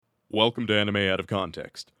Welcome to Anime Out of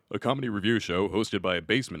Context, a comedy review show hosted by a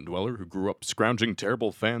basement dweller who grew up scrounging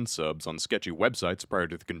terrible fan subs on sketchy websites prior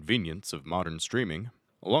to the convenience of modern streaming,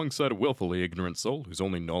 alongside a willfully ignorant soul whose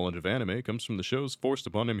only knowledge of anime comes from the shows forced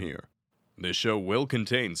upon him here. This show will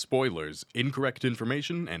contain spoilers, incorrect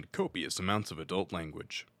information, and copious amounts of adult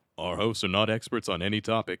language. Our hosts are not experts on any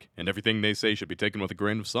topic, and everything they say should be taken with a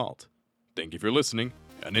grain of salt. Thank you for listening,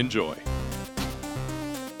 and enjoy.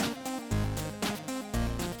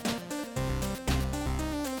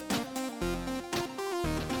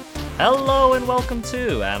 Hello and welcome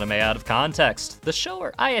to Anime Out of Context, the show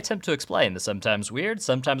where I attempt to explain the sometimes weird,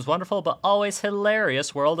 sometimes wonderful, but always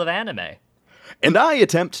hilarious world of anime. And I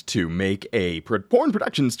attempt to make a porn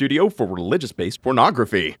production studio for religious-based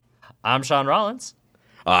pornography. I'm Sean Rollins.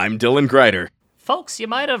 I'm Dylan Kreider. Folks, you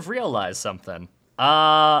might have realized something.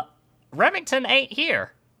 Remington ain't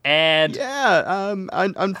here. And Yeah,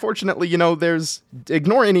 unfortunately, there's,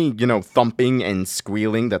 ignore any, thumping and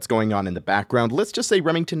squealing that's going on in the background. Let's just say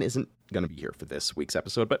Remington isn't going to be here for this week's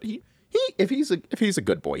episode, but if he's a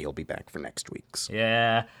good boy, he'll be back for next week's.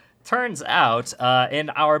 yeah, turns out, in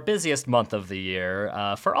our busiest month of the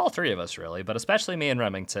year, for all three of us really, but especially me and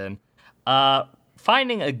Remington,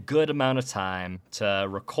 finding a good amount of time to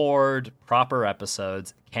record proper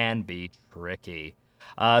episodes can be tricky.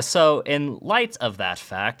 So in light of that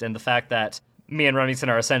fact, and the fact that me and Remington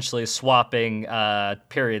are essentially swapping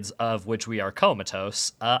periods of which we are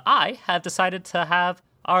comatose, I have decided to have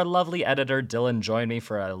our lovely editor Dylan join me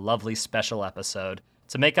for a lovely special episode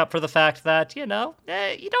to make up for the fact that, you don't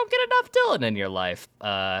get enough Dylan in your life,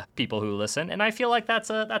 people who listen, and I feel like that's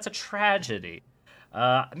a tragedy.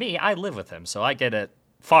 I live with him, so I get it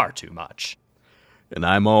far too much. And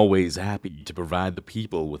I'm always happy to provide the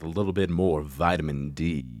people with a little bit more vitamin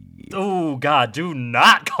D. Oh, God, do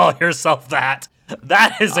not call yourself that.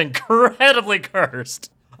 That is incredibly cursed.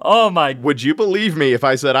 Oh, my... Would you believe me if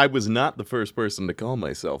I said I was not the first person to call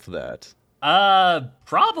myself that?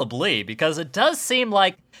 Probably, because it does seem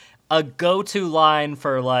like a go-to line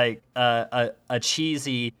for, like, a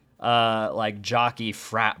cheesy, jockey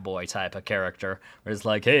frat boy type of character. Where it's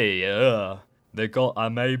like, hey, I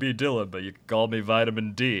may be Dylan, but you can call me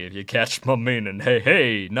Vitamin D if you catch my meaning.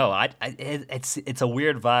 Hey. No, it's a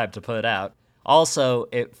weird vibe to put out. Also,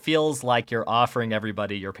 it feels like you're offering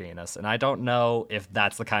everybody your penis, and I don't know if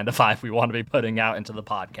that's the kind of vibe we want to be putting out into the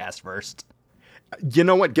podcast first. You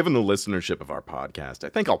know what? Given the listenership of our podcast, I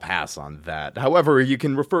think I'll pass on that. However, you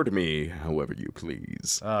can refer to me however you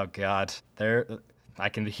please. Oh, God. I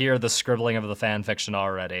can hear the scribbling of the fan fiction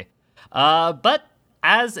already. But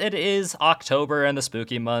as it is October and the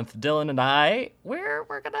spooky month, Dylan and I, we're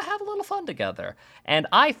going to have a little fun together. And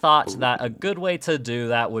I thought that a good way to do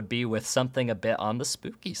that would be with something a bit on the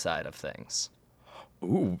spooky side of things.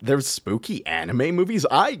 Ooh, there's spooky anime movies?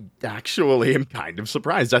 I actually am kind of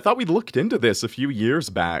surprised. I thought we'd looked into this a few years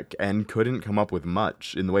back and couldn't come up with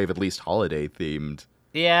much in the way of at least holiday-themed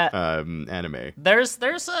anime. There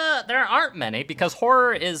aren't many, because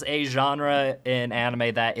horror is a genre in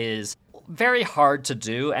anime that is very hard to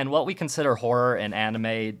do, and what we consider horror in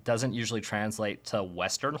anime doesn't usually translate to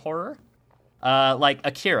Western horror. Like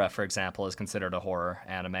Akira, for example, is considered a horror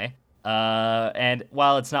anime. And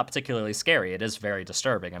while it's not particularly scary, it is very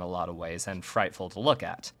disturbing in a lot of ways and frightful to look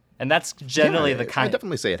at. And that's generally the kind. I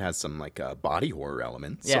definitely say it has some body horror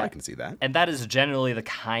elements, so I can see that. And that is generally the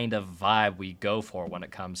kind of vibe we go for when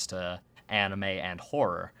it comes to anime and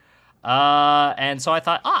horror. And so I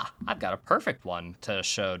thought, I've got a perfect one to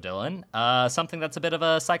show Dylan. Something that's a bit of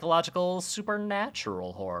a psychological,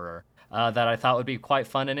 supernatural horror that I thought would be quite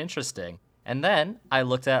fun and interesting. And then I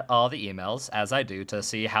looked at all the emails, as I do, to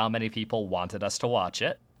see how many people wanted us to watch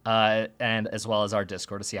it, and as well as our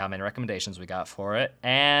Discord to see how many recommendations we got for it.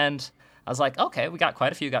 And I was like, okay, we got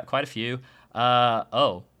quite a few.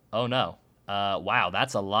 Oh no. Wow,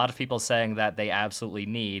 that's a lot of people saying that they absolutely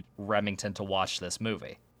need Remington to watch this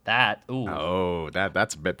movie. That's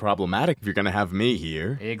a bit problematic if you're gonna have me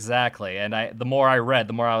here. Exactly, and the more I read,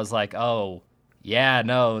 the more I was like, oh, yeah,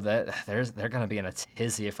 no, they're gonna be in a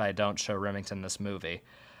tizzy if I don't show Remington this movie.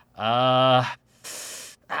 That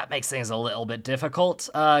makes things a little bit difficult,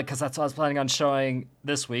 because that's what I was planning on showing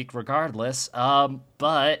this week, regardless.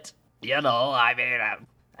 But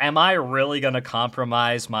am I really gonna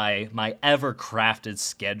compromise my ever-crafted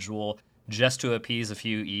schedule just to appease a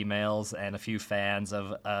few emails and a few fans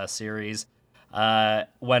of a series,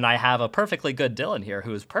 when I have a perfectly good Dylan here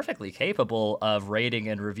who is perfectly capable of rating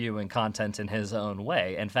and reviewing content in his own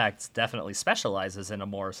way. In fact, definitely specializes in a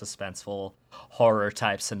more suspenseful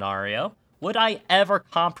horror-type scenario. Would I ever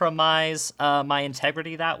compromise my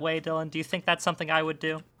integrity that way, Dylan? Do you think that's something I would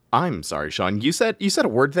do? I'm sorry, Sean. You said a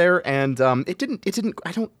word there, and it didn't.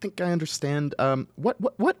 I don't think I understand.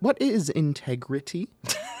 What is integrity?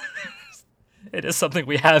 It is something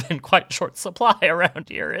we have in quite short supply around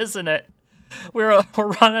here, isn't it? We're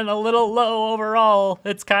running a little low overall.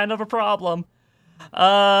 It's kind of a problem.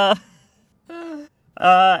 And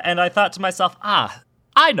I thought to myself,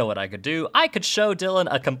 I know what I could do. I could show Dylan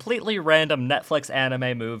a completely random Netflix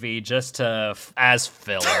anime movie just as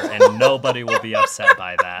filler, and nobody will be upset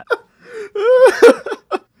by that.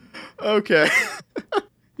 Okay.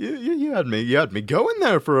 You had me going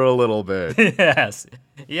there for a little bit.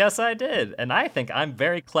 Yes, I did, and I think I'm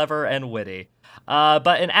very clever and witty.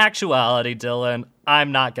 But in actuality, Dylan,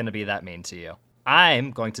 I'm not going to be that mean to you.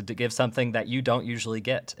 I'm going to give something that you don't usually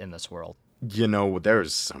get in this world.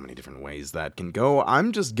 There's so many different ways that can go.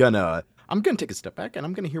 I'm gonna take a step back, and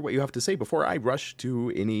I'm gonna hear what you have to say before I rush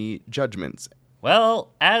to any judgments.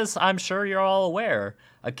 Well, as I'm sure you're all aware,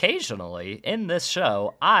 occasionally in this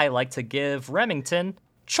show, I like to give Remington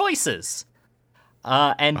choices.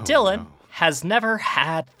 And Dylan has never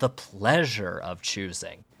had the pleasure of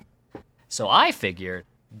choosing. So I figured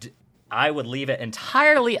I would leave it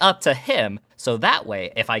entirely up to him, so that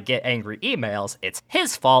way, if I get angry emails, it's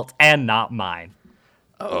his fault and not mine.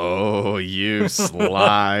 Oh, you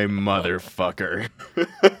sly motherfucker.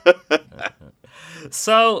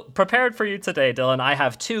 So, prepared for you today, Dylan, I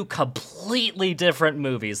have two completely different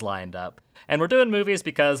movies lined up. And we're doing movies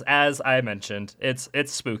because, as I mentioned, it's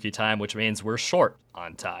spooky time, which means we're short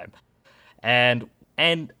on time. And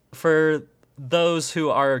for those who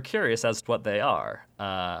are curious as to what they are,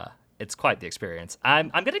 it's quite the experience. I'm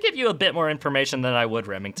going to give you a bit more information than I would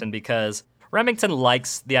Remington, because Remington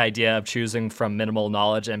likes the idea of choosing from minimal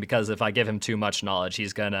knowledge, and because if I give him too much knowledge,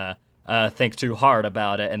 he's going to think too hard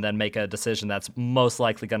about it and then make a decision that's most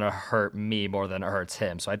likely going to hurt me more than it hurts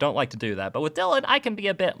him. So I don't like to do that. But with Dylan, I can be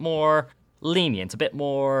a bit more lenient, a bit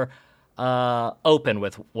more open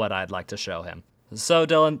with what I'd like to show him. So,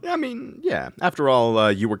 Dylan... I mean, yeah. After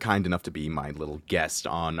all, you were kind enough to be my little guest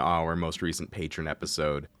on our most recent patron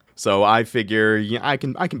episode. So I figure I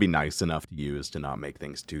can be nice enough to you as to not make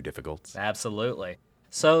things too difficult. Absolutely.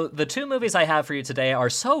 So the two movies I have for you today are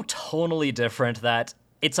so tonally different that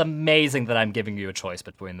it's amazing that I'm giving you a choice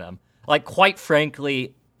between them. Like, quite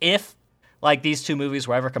frankly, if these two movies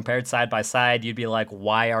were ever compared side by side, you'd be like,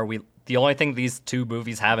 why are we... The only thing these two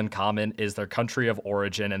movies have in common is their country of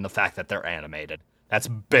origin and the fact that they're animated. That's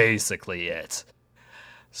basically it.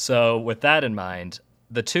 So with that in mind,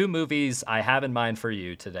 the two movies I have in mind for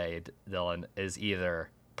you today, Dylan, is either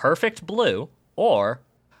Perfect Blue or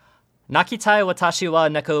Nakitai Watashi wa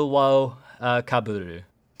Neko wo Kaburu.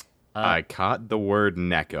 I caught the word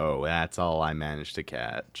Neko. That's all I managed to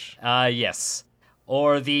catch. Yes.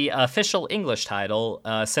 Or the official English title,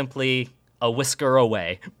 simply A Whisker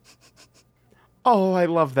Away. Oh, I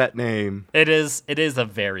love that name. It is a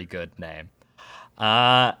very good name.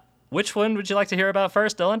 Which one would you like to hear about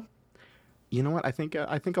first, Dylan? You know what? I think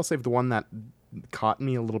I'll save the one that caught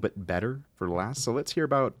me a little bit better for last. So let's hear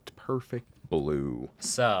about Perfect Blue.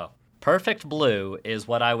 So, Perfect Blue is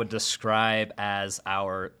what I would describe as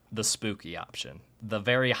the spooky option. The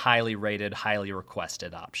very highly rated, highly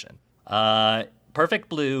requested option. Perfect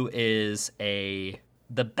Blue is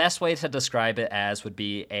the best way to describe it as would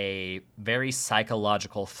be a very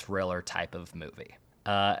psychological thriller type of movie.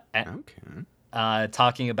 Okay.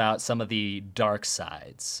 Talking about some of the dark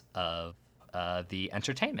sides of the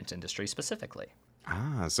entertainment industry specifically.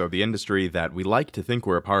 So the industry that we like to think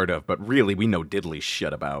we're a part of, but really we know diddly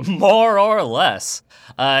shit about. More or less.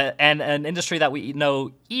 And an industry that we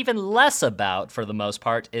know even less about, for the most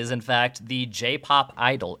part, is in fact the J-pop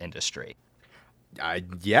idol industry.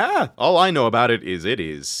 Yeah, all I know about it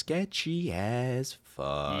is sketchy as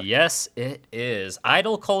fuck. Yes, it is.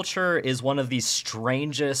 Idol culture is one of the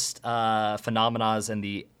strangest phenomena in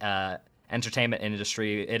the entertainment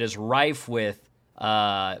industry. It is rife with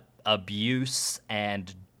abuse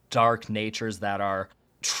and dark natures that are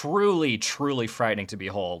truly, truly frightening to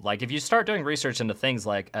behold. Like, if you start doing research into things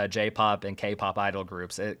like J-pop and K-pop idol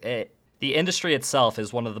groups, the industry itself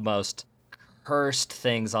is one of the most cursed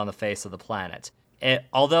things on the face of the planet.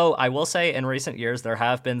 Although I will say in recent years there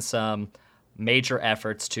have been some major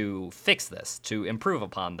efforts to fix this, to improve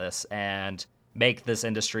upon this, and make this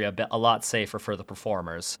industry a lot safer for the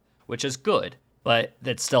performers, which is good, but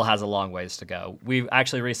it still has a long ways to go. We've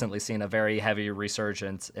actually recently seen a very heavy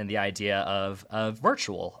resurgence in the idea of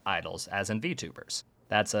virtual idols, as in VTubers.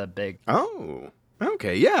 That's a big... Oh,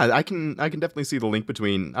 Okay, yeah, I can definitely see the link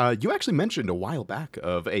between. You actually mentioned a while back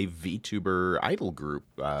of a VTuber idol group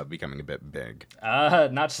becoming a bit big.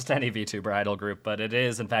 Not just any VTuber idol group, but it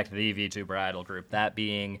is in fact the VTuber idol group. That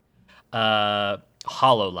being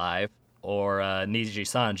Hololive, or Niji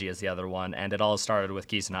Sanji is the other one, and it all started with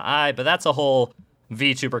Kizuna Ai, but that's a whole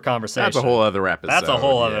VTuber conversation. That's a whole other episode. That's a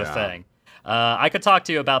whole other thing. I could talk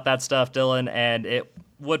to you about that stuff, Dylan, and it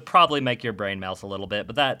would probably make your brain melt a little bit,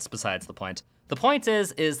 but that's besides the point. The point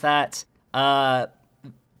is that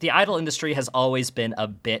the idol industry has always been a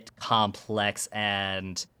bit complex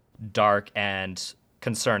and dark and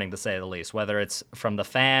concerning, to say the least, whether it's from the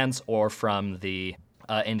fans or from the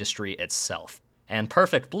industry itself. And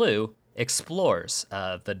Perfect Blue explores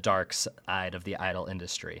the dark side of the idol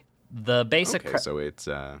industry. The basic so it's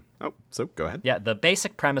so go ahead. Yeah, the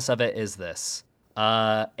basic premise of it is this.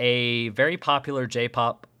 A very popular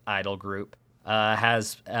J-pop idol group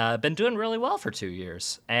has been doing really well for 2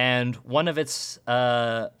 years, and one of its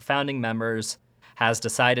founding members has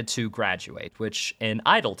decided to graduate, which in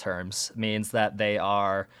idol terms means that they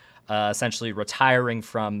are essentially retiring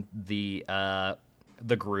from the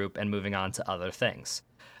group and moving on to other things.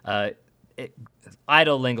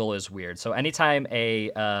 Idol lingo is weird, so anytime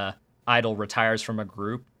a idol retires from a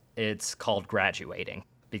group, it's called graduating,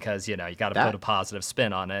 because you got to put a positive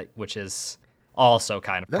spin on it, which is also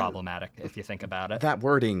kind of problematic if you think about it. That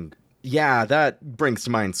wording, yeah, that brings to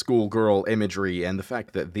mind schoolgirl imagery, and the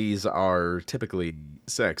fact that these are typically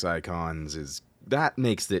sex icons that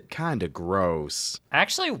makes it kind of gross.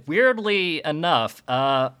 Actually, weirdly enough,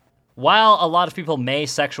 while a lot of people may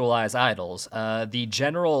sexualize idols, the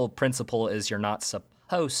general principle is you're not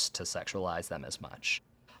supposed to sexualize them as much.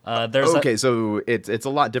 So it's a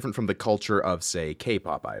lot different from the culture of, say,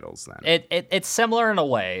 K-pop idols. Then it's similar in a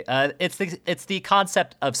way. It's the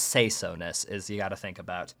concept of say-so-ness is you got to think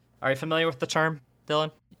about. Are you familiar with the term, Dylan?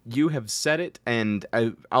 You have said it, and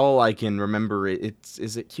all I can remember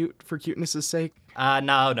is it cute for cuteness' sake?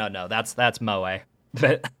 No. That's moe.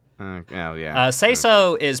 Yeah.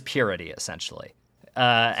 Say-so is purity, essentially.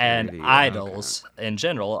 And idols in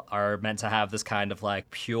general are meant to have this kind of like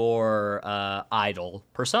pure idol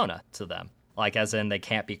persona to them. Like, as in they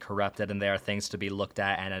can't be corrupted and they are things to be looked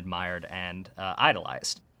at and admired and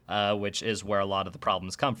idolized, which is where a lot of the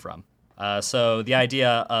problems come from. So the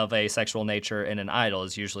idea of a sexual nature in an idol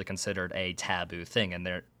is usually considered a taboo thing, and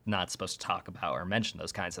they're not supposed to talk about or mention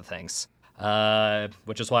those kinds of things.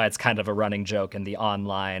 Which is why it's kind of a running joke in the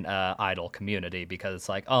online idol community, because it's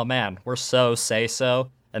like, oh man, we're so say-so,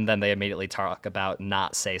 and then they immediately talk about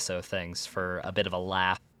not say-so things for a bit of a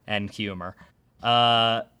laugh and humor.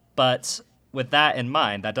 But with that in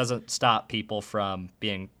mind, that doesn't stop people from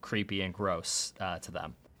being creepy and gross to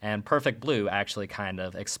them. And Perfect Blue actually kind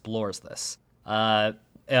of explores this.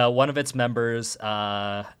 One of its members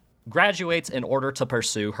graduates in order to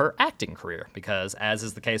pursue her acting career, because as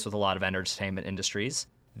is the case with a lot of entertainment industries,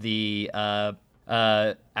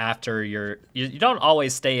 after you don't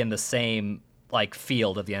always stay in the same like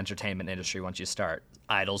field of the entertainment industry once you start.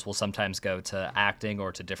 Idols will sometimes go to acting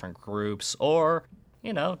or to different groups, or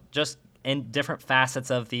just in different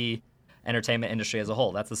facets of the entertainment industry as a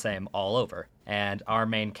whole. That's the same all over. And our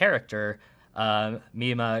main character,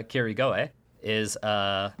 Mima Kirigoe, is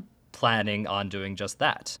planning on doing just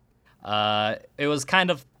that. It was kind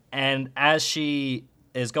of, and as she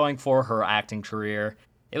is going for her acting career,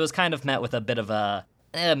 it was kind of met with a bit of a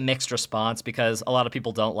mixed response, because a lot of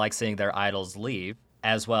people don't like seeing their idols leave,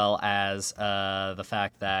 as well as the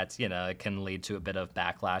fact that, it can lead to a bit of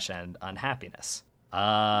backlash and unhappiness.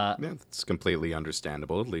 Yeah, it's completely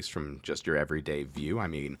understandable, at least from just your everyday view. I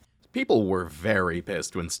mean, people were very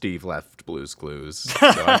pissed when Steve left Blue's Clues,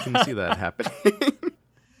 so I can see that happening.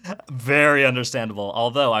 Very understandable.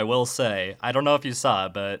 Although I will say, I don't know if you saw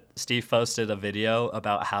it, but Steve posted a video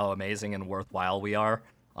about how amazing and worthwhile we are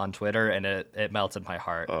on Twitter, and it melted my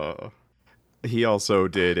heart. He also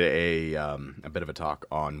did a bit of a talk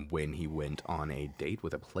on when he went on a date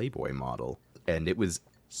with a Playboy model, and it was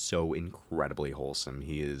so incredibly wholesome.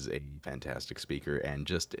 He is a fantastic speaker and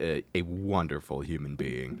just a wonderful human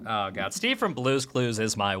being. Oh god, Steve from Blue's Clues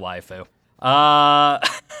is my waifu.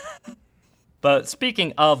 But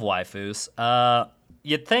speaking of waifus,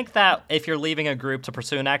 you'd think that if you're leaving a group to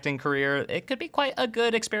pursue an acting career, it could be quite a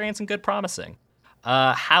good experience and good promising.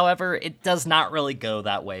 However, it does not really go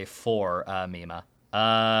that way for Mima.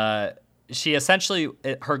 She essentially,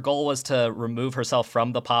 her goal was to remove herself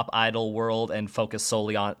from the pop idol world and focus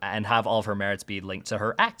solely on, and have all of her merits be linked to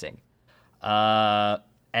her acting.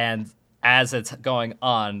 And as it's going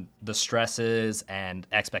on, the stresses and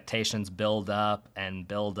expectations build up, and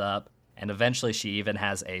eventually she even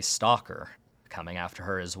has a stalker coming after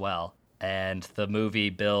her as well. And the movie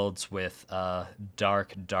builds with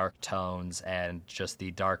dark, dark tones and just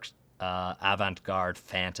the dark avant-garde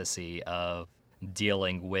fantasy of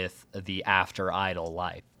dealing with the after-idol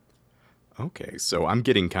life. Okay, so I'm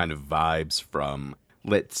getting kind of vibes from,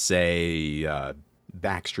 let's say,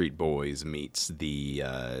 Backstreet Boys meets the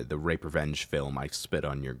rape revenge film I Spit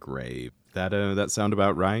on Your Grave. That sound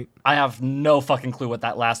about right? I have no fucking clue what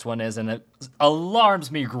that last one is, and it alarms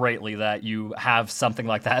me greatly that you have something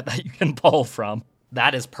like that you can pull from.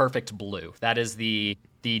 That is Perfect Blue. That is the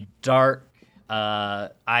dark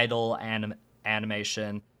idol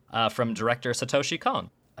animation from director Satoshi Kon,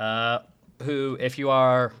 who, if you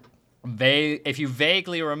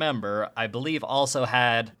vaguely remember, I believe also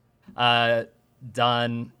had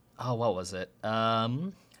done, what was it?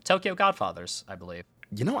 Tokyo Godfathers, I believe.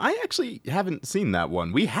 You know, I actually haven't seen that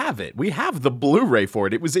one. We have it. We have the Blu-ray for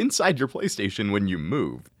it. It was inside your PlayStation when you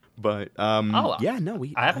moved. But, yeah, no,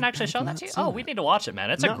 I haven't actually shown that to you. Oh, we need to watch it,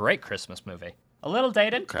 man. It's a great Christmas movie. A little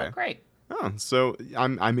dated, but great. Oh, so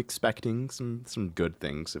I'm expecting some good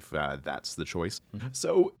things if that's the choice. Mm-hmm.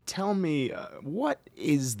 So tell me, what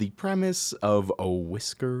is the premise of A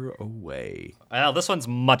Whisker Away? Well, this one's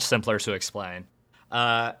much simpler to explain,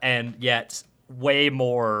 and yet way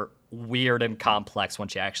more weird and complex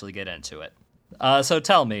once you actually get into it. So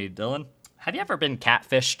tell me, Dylan, have you ever been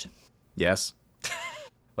catfished? Yes.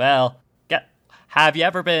 Well, have you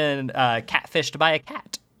ever been catfished by a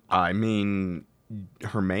cat? I mean,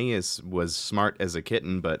 Hermaeus was smart as a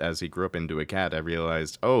kitten, but as he grew up into a cat, I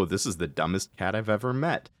realized, oh, this is the dumbest cat I've ever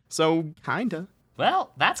met. So, kinda.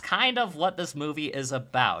 Well, that's kind of what this movie is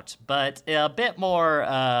about, but a bit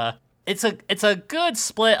more, it's a good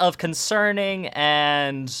split of concerning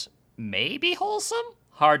and maybe wholesome?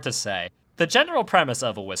 Hard to say. The general premise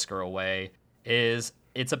of A Whisker Away is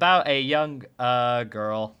it's about a young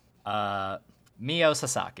girl, Mio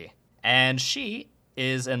Sasaki, and she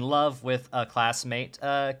is in love with a classmate,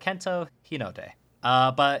 Kento Hinode.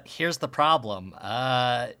 But here's the problem.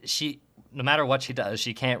 She, no matter what she does,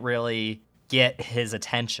 she can't really get his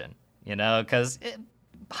attention, because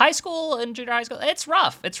high school and junior high school, it's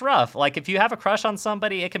rough. It's rough. Like, if you have a crush on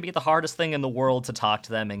somebody, it can be the hardest thing in the world to talk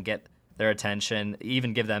to them and get their attention,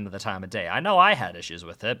 even give them the time of day. I know I had issues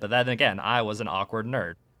with it, but then again, I was an awkward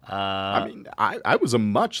nerd. I mean, I was a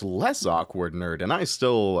much less awkward nerd, and I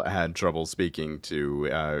still had trouble speaking to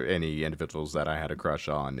any individuals that I had a crush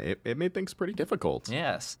on. It made things pretty difficult.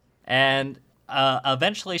 Yes. And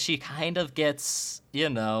eventually she kind of gets,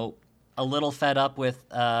 a little fed up with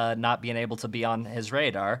not being able to be on his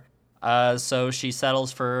radar. So she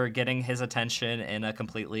settles for getting his attention in a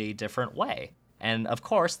completely different way. And of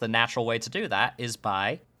course, the natural way to do that is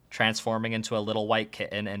by transforming into a little white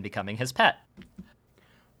kitten and becoming his pet.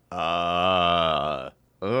 Yikes.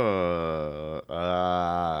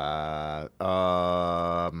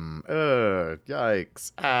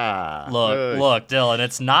 Look, Dylan,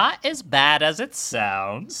 it's not as bad as it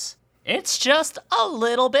sounds. It's just a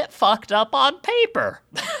little bit fucked up on paper.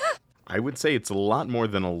 I would say it's a lot more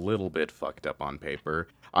than a little bit fucked up on paper.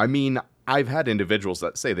 I mean, I've had individuals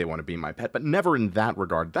that say they want to be my pet, but never in that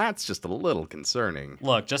regard. That's just a little concerning.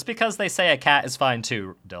 Look, just because they say a cat is fine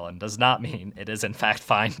too, Dylan, does not mean it is in fact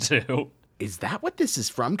fine too. Is that what this is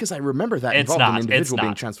from? Because I remember that involved an individual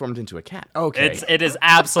being transformed into a cat. Okay. It is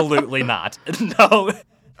absolutely not. No.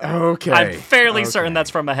 Okay. I'm fairly certain that's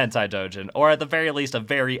from a hentai doujin, or at the very least a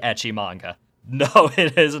very ecchi manga. No,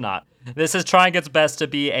 it is not. This is trying its best to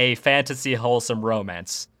be a fantasy wholesome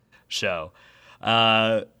romance show.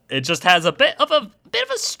 It just has a bit of a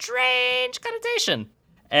strange connotation.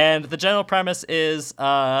 And the general premise is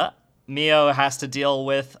Mio has to deal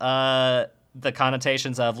with the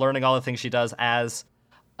connotations of learning all the things she does as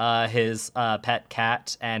his pet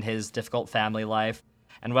cat and his difficult family life,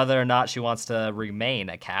 and whether or not she wants to remain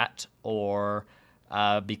a cat or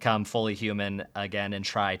become fully human again and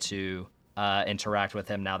try to interact with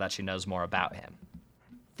him now that she knows more about him.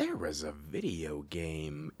 There was a video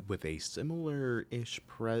game with a similar-ish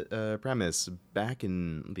premise back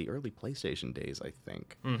in the early PlayStation days, I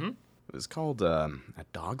think. Mm-hmm. It was called A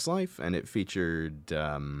Dog's Life, and it featured,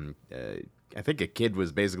 I think a kid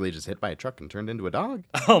was basically just hit by a truck and turned into a dog.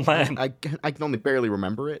 Oh, man. I can only barely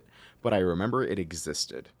remember it, but I remember it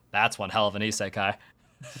existed. That's one hell of an isekai.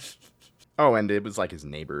 Oh, and it was like his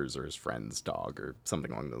neighbor's or his friend's dog or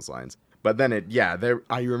something along those lines. But then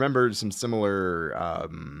I remember some similar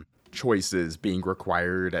choices being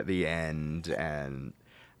required at the end, and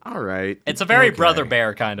all right. It's a very Brother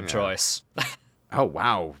Bear kind of choice. Oh,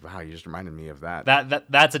 wow. Wow, you just reminded me of that.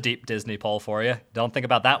 That's a deep Disney pull for you. Don't think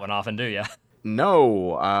about that one often, do you?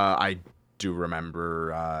 No, I do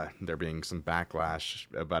remember there being some backlash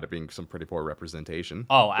about it being some pretty poor representation.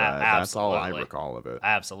 Oh, that's all I absolutely. recall of it.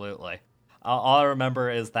 Absolutely. All I remember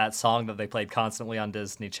is that song that they played constantly on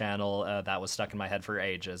Disney Channel that was stuck in my head for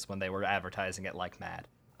ages when they were advertising it like mad.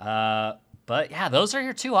 But yeah, those are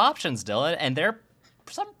your two options, Dylan, and they're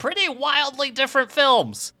some pretty wildly different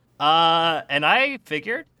films. And I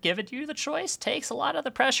figured giving you the choice takes a lot of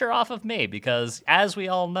the pressure off of me because, as we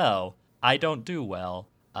all know, I don't do well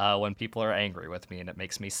when people are angry with me, and it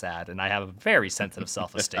makes me sad, and I have a very sensitive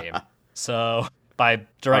self-esteem. So by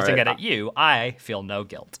directing it at you, I feel no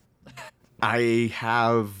guilt. I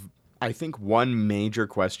have, I think, one major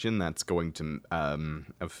question that's going to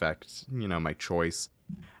affect, my choice.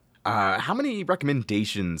 How many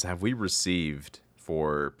recommendations have we received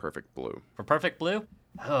for Perfect Blue? For Perfect Blue?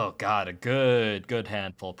 Oh, God, a good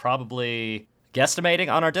handful. Probably,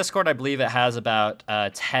 guesstimating on our Discord, I believe it has about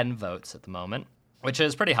 10 votes at the moment, which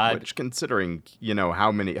is pretty high. Which, considering,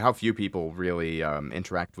 how few people really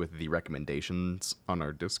interact with the recommendations on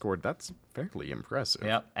our Discord, that's fairly impressive.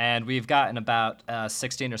 Yep, and we've gotten about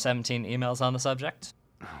 16 or 17 emails on the subject.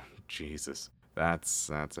 Oh, Jesus. That's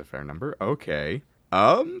a fair number. Okay.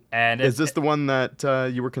 And is this the one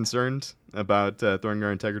that you were concerned about throwing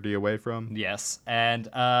our integrity away from? Yes, and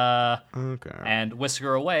okay. And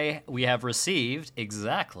Whisker Away, we have received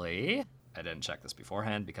exactly. I didn't check this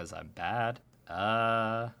beforehand because I'm bad.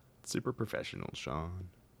 Super professional, Sean.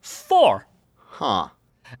 4. Huh.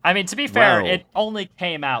 I mean, to be fair, Well. it only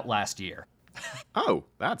came out last year. Oh,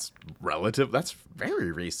 that's relative. That's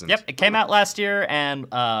very recent. Yep, it came out last year and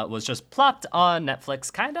was just plopped on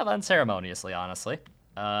Netflix kind of unceremoniously, honestly.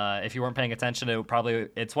 If you weren't paying attention,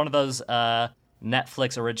 it's one of those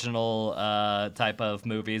Netflix original type of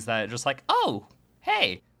movies that are just like, oh,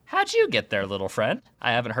 hey, how'd you get there, little friend?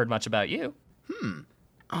 I haven't heard much about you.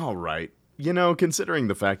 All right. Considering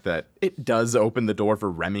the fact that it does open the door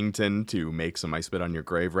for Remington to make some I Spit on Your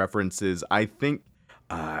Grave references, I think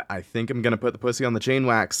I'm going to put the pussy on the chain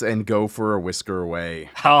wax and go for a Whisker Away.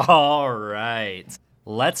 All right.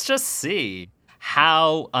 Let's just see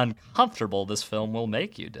how uncomfortable this film will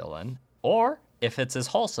make you, Dylan, or if it's as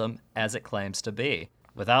wholesome as it claims to be.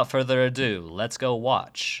 Without further ado, let's go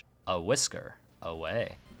watch A Whisker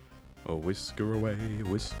Away. A whisker away,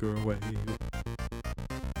 whisker away.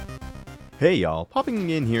 Hey y'all, popping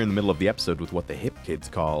in here in the middle of the episode with what the hip kids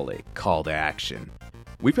call a call to action.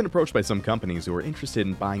 We've been approached by some companies who are interested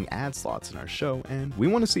in buying ad slots in our show, and we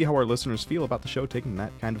want to see how our listeners feel about the show taking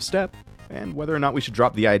that kind of step, and whether or not we should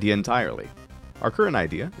drop the idea entirely. Our current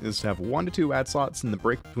idea is to have 1 to 2 ad slots in the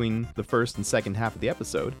break between the first and second half of the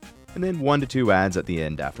episode, and then 1 to 2 ads at the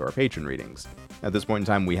end after our patron readings. At this point in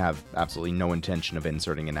time, we have absolutely no intention of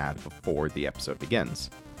inserting an ad before the episode begins.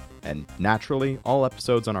 And naturally, all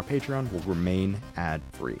episodes on our Patreon will remain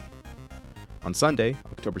ad-free. On Sunday,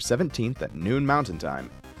 October 17th at noon Mountain Time,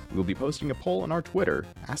 we will be posting a poll on our Twitter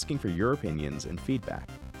asking for your opinions and feedback.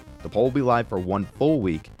 The poll will be live for 1 full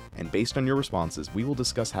week, and based on your responses, we will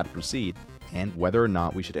discuss how to proceed and whether or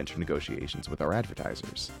not we should enter negotiations with our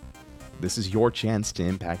advertisers. This is your chance to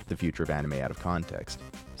impact the future of anime out of context,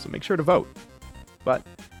 so make sure to vote. But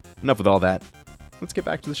enough with all that, let's get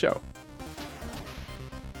back to the show.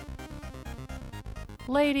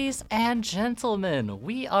 Ladies and gentlemen,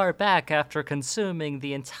 we are back after consuming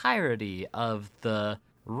the entirety of the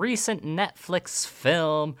recent Netflix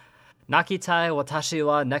film Nakitai Watashi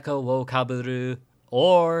wa Neko wo Kaburu,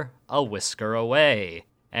 or A Whisker Away.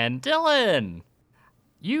 And Dylan,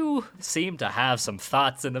 you seem to have some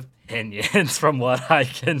thoughts and opinions from what I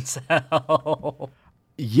can tell.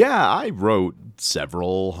 Yeah, I wrote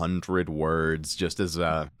several hundred words just as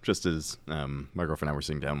my girlfriend and I were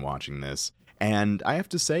sitting down watching this. And I have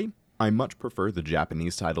to say, I much prefer the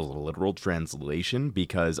Japanese title's literal translation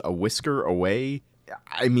because A Whisker Away,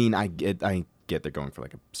 I mean, I get they're going for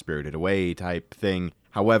like a Spirited Away type thing.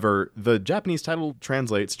 However, the Japanese title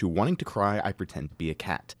translates to Wanting to Cry, I Pretend to Be a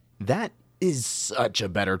Cat. That is such a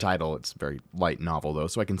better title. It's a very light novel, though,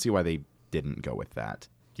 so I can see why they didn't go with that.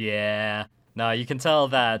 Yeah. No, you can tell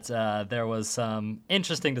that there was some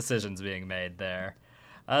interesting decisions being made there.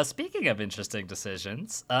 Speaking of interesting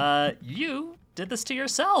decisions, you did this to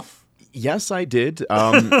yourself. Yes, I did.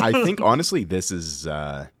 I think, honestly, this is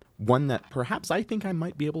one that perhaps I think I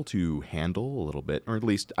might be able to handle a little bit, or at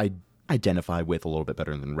least I identify with a little bit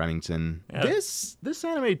better than Remington. Yeah. This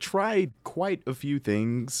anime tried quite a few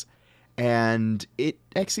things, and it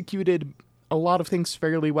executed a lot of things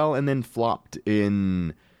fairly well, and then flopped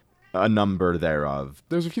in a number thereof.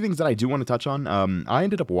 There's a few things that I do want to touch on. I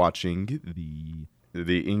ended up watching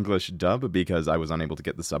the English dub because I was unable to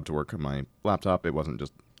get the sub to work on my laptop. It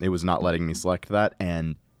was not letting me select that,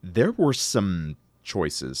 and there were some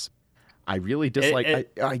choices. I really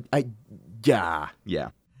dislike. Yeah.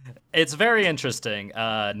 It's very interesting,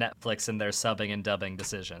 Netflix and their subbing and dubbing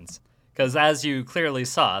decisions. Because as you clearly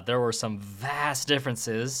saw, there were some vast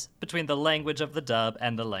differences between the language of the dub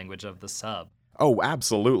and the language of the sub. Oh,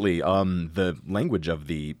 absolutely. The language of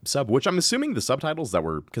the sub, which I'm assuming the subtitles that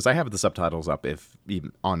were, because I have the subtitles up if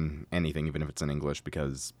even on anything, even if it's in English,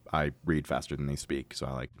 because I read faster than they speak, so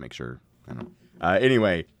I like to make sure. I don't know.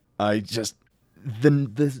 Anyway,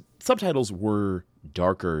 the subtitles were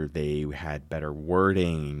darker. They had better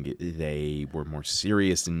wording. They were more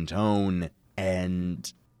serious in tone,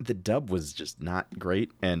 and the dub was just not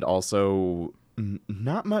great, and also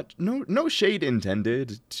not much. No shade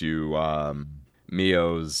intended to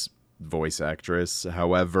Mio's voice actress.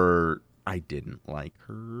 However, I didn't like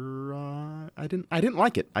her. I didn't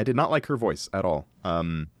like it. I did not like her voice at all.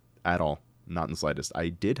 At all, not in the slightest. I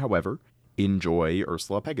did, however, enjoy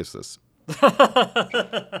Ursula Pegasus.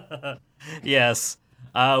 Yes.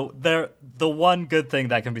 The one good thing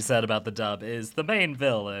that can be said about the dub is the main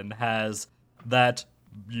villain has that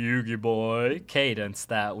Yugi boy cadence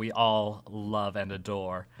that we all love and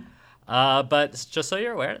adore. But just so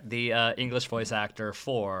you're aware, the English voice actor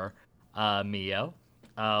for Mio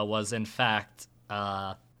was in fact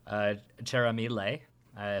Jeremy Lay,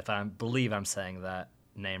 if I believe I'm saying that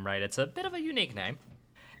name right. It's a bit of a unique name.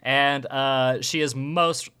 And she is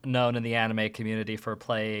most known in the anime community for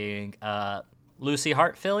playing Lucy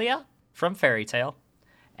Heartfilia from Fairy Tail,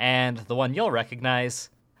 and the one you'll recognize,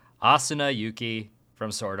 Asuna Yuki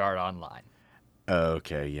from Sword Art Online.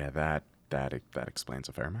 Okay, yeah, that explains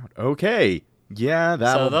a fair amount. Okay, yeah,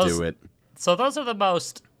 that'll do it. So those are the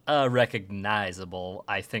most recognizable,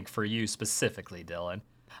 I think, for you specifically, Dylan.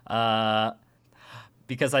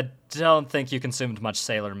 Because I don't think you consumed much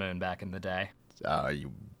Sailor Moon back in the day.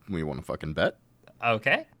 We want to fucking bet?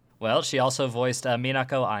 Okay. Well, she also voiced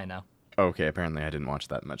Minako Aino. Okay, apparently I didn't watch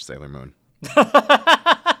that much Sailor Moon.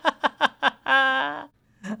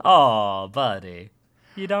 Oh, buddy.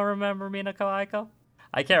 You don't remember Minako Aiko?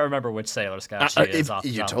 I can't remember which Sailor Scout she is off the top of my head.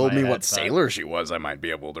 If you told me what sailor she was, I might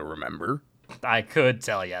be able to remember. I could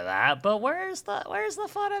tell you that, but where's the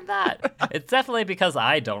fun in that? It's definitely because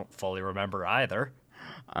I don't fully remember either.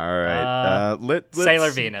 All right. Let's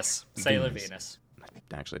Sailor Venus. Sailor Venus. I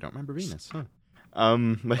actually don't remember Venus. Huh.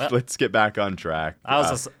 Let's get back on track. I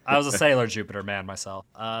was a Sailor Jupiter man myself.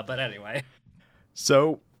 But anyway.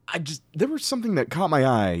 So there was something that caught my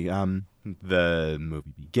eye. The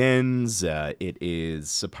movie begins. It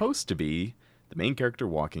is supposed to be the main character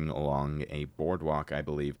walking along a boardwalk, I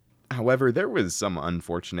believe. However, there was some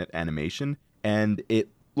unfortunate animation, and it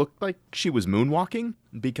looked like she was moonwalking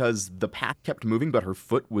because the path kept moving, but her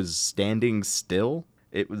foot was standing still.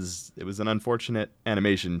 It was an unfortunate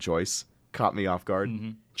animation choice. Caught me off guard.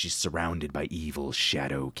 Mm-hmm. She's surrounded by evil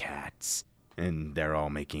shadow cats, and they're all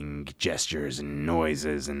making gestures and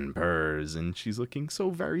noises and purrs, and she's looking so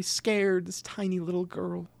very scared, this tiny little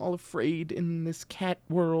girl, all afraid in this cat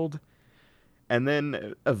world. And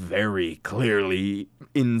then a very clearly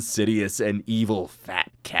insidious and evil fat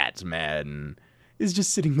cat man is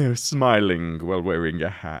just sitting there smiling while wearing a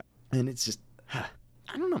hat. And it's just, I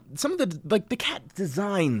don't know. Some of the cat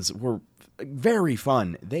designs were very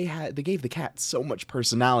fun. They gave the cat so much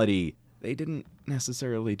personality. They didn't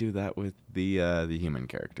necessarily do that with the human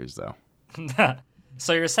characters, though.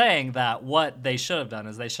 So you're saying that what they should have done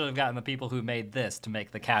is they should have gotten the people who made this to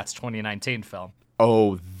make the Cats 2019 film.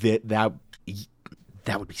 Oh,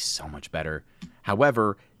 that would be so much better.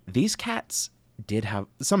 However, these cats did have,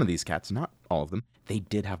 some of these cats, not all of them, they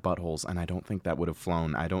did have buttholes, and I don't think that would have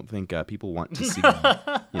flown. I don't think people want to see,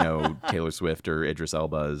 Taylor Swift or Idris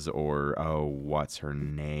Elba's or, what's her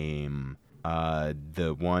name?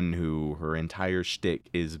 The one who her entire shtick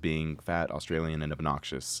is being fat, Australian, and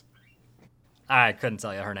obnoxious. I couldn't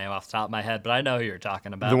tell you her name off the top of my head, but I know who you're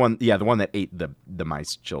talking about. The one that ate the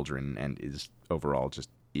mice children and is overall just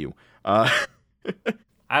ew.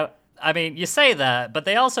 I mean, you say that, but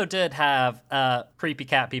they also did have creepy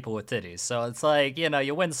cat people with titties. So it's like,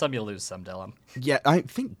 you win some, you lose some, Dylan. Yeah, I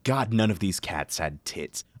thank God none of these cats had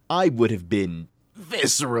tits. I would have been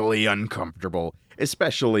viscerally uncomfortable,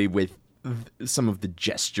 especially with some of the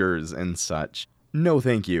gestures and such. No,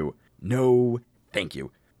 thank you. No, thank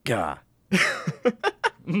you. Gah.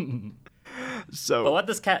 So, but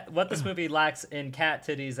what this movie lacks in cat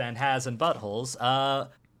titties and has in buttholes,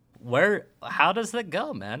 how does that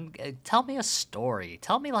go, man? Tell me a story.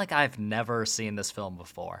 Tell me like I've never seen this film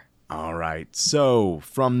before. All right. So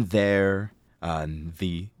from there,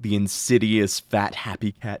 the insidious fat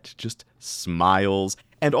happy cat just smiles,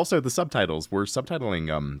 and also the subtitles were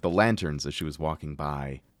subtitling the lanterns as she was walking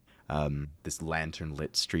by. this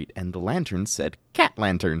lantern-lit street, and the lantern said cat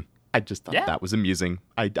lantern. I just thought that was amusing.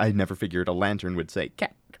 I never figured a lantern would say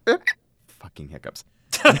cat. Fucking hiccups.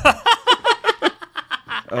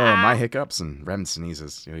 Oh, my hiccups and Rem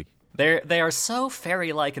sneezes. They are so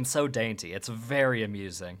fairy-like and so dainty. It's very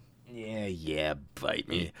amusing. Yeah, bite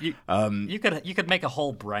me. You could make a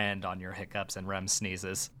whole brand on your hiccups and Rem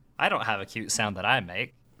sneezes. I don't have a cute sound that I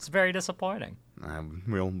make. It's very disappointing.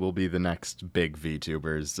 We'll be the next big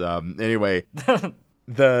VTubers. Anyway,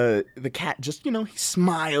 the cat just, he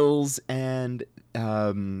smiles, and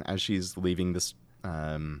as she's leaving this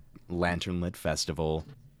lantern-lit festival,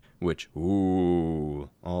 which, and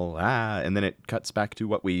then it cuts back to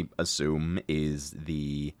what we assume is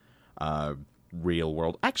the real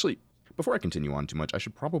world. Actually, before I continue on too much, I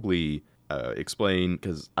should probably explain,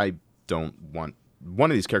 because I don't want...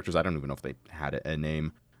 One of these characters, I don't even know if they had a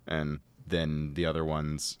name, and then the other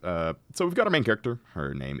ones... so we've got our main character.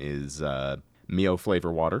 Her name is Mio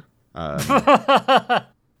Flavor Water.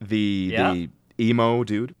 The emo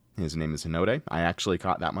dude, his name is Hinode. I actually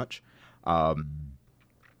caught that much.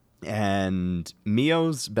 And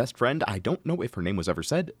Mio's best friend, I don't know if her name was ever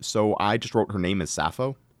said, so I just wrote her name as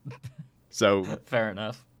Sappho. So fair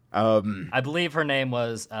enough. I believe her name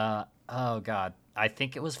was I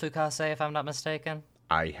think it was Fukase, if I'm not mistaken.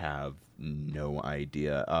 I have no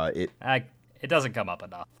idea. It doesn't come up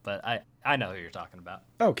enough, but I know who you're talking about.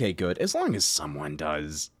 Okay, good. As long as someone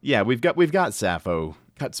does. Yeah, we've got Sappho.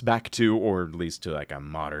 Cuts back to, or at least to like a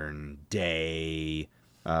modern day.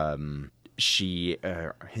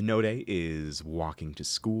 Hinode is walking to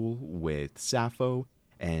school with Sappho,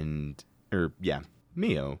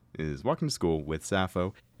 Mio is walking to school with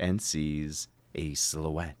Sappho and sees a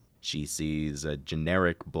silhouette. She sees a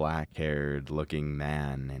generic black-haired looking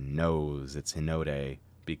man and knows it's Hinode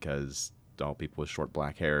because all people with short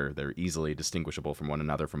black hair, they're easily distinguishable from one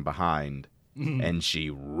another from behind. And she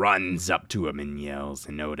runs up to him and yells,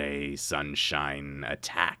 "Hinode, sunshine,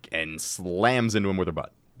 attack," and slams into him with her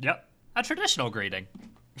butt. Yep. A traditional greeting.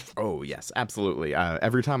 Oh, yes, absolutely.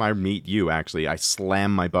 Every time I meet you, actually, I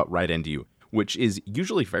slam my butt right into you, which is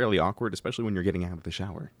usually fairly awkward, especially when you're getting out of the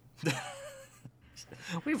shower.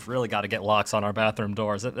 We've really got to get locks on our bathroom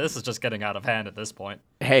doors. This is just getting out of hand at this point.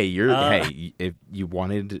 Hey, if you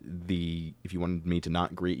wanted me to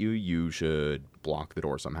not greet you, you should block the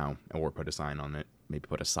door somehow, or put a sign on it. Maybe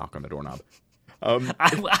put a sock on the doorknob. I'm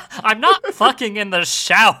not fucking in the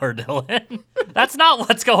shower, Dylan. That's not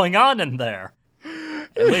what's going on in there.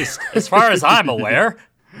 At least, as far as I'm aware.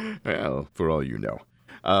 Well, for all you know.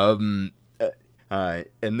 And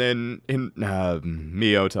then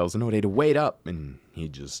Mio tells Hinode to wait up, and he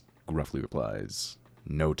just gruffly replies,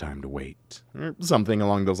 "No time to wait." Or something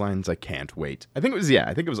along those lines. I can't wait. I think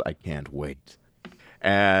it was I can't wait.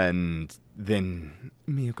 And then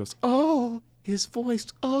Mio goes, "Oh, his voice,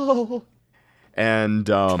 oh." And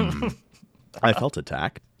I felt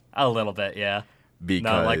attacked. A little bit, yeah. Because...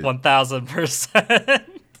 No, like 1,000%.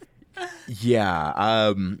 Yeah,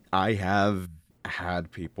 I have had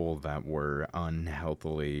people that were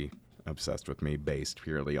unhealthily obsessed with me based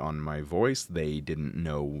purely on my voice. They didn't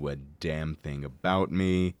know a damn thing about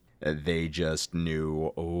me. They just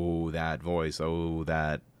knew, oh, that voice, oh,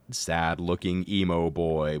 that sad-looking emo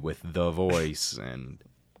boy with the voice, and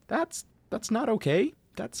that's not okay.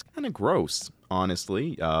 That's kind of gross,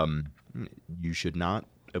 honestly. You should not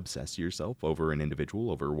obsess yourself over an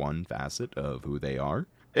individual, over one facet of who they are.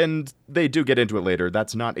 And they do get into it later.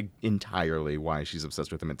 That's not entirely why she's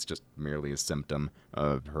obsessed with him. It's just merely a symptom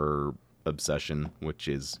of her obsession, which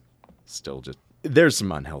is still just... There's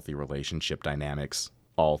some unhealthy relationship dynamics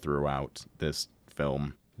all throughout this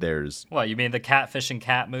film. There's... What, you mean the Catfish and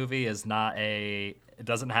Cat movie is not a... It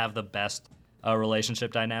doesn't have the best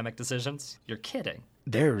relationship dynamic decisions? You're kidding.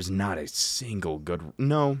 There's not a single good...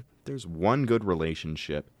 No, there's one good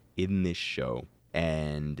relationship in this show.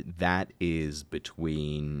 And that is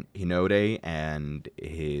between Hinode and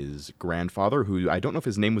his grandfather, who I don't know if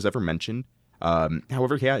his name was ever mentioned.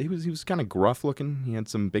 However, he was kind of gruff looking. He had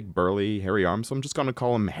some big burly hairy arms, so I'm just going to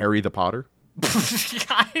call him Harry the Potter.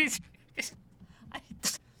 I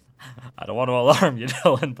don't want to alarm you,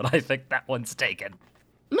 Dylan, but I think that one's taken.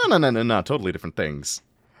 No, totally different things.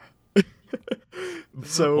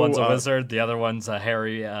 So one's a wizard, the other one's a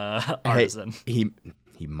hairy artisan.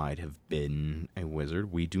 He might have been a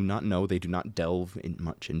wizard. We do not know. They do not delve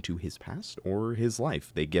much into his past or his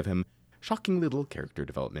life. They give him shocking little character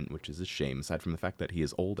development, which is a shame, aside from the fact that he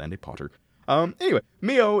is old and a Potter. Anyway,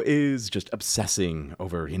 Mio is just obsessing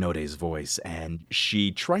over Hinode's voice, and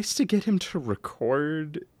she tries to get him to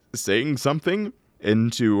record saying something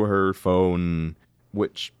into her phone,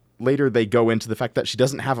 which later they go into the fact that she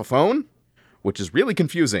doesn't have a phone, which is really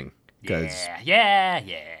confusing. Yeah.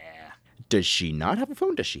 Does she not have a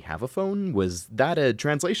phone? Does she have a phone? Was that a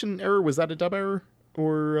translation error? Was that a dub error?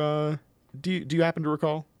 Or do you happen to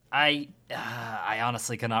recall? I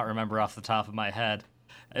honestly cannot remember off the top of my head.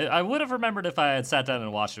 I would have remembered if I had sat down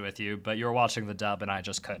and watched it with you, but you were watching the dub and I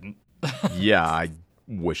just couldn't. Yeah, I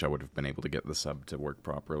wish I would have been able to get the sub to work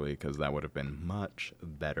properly, because that would have been much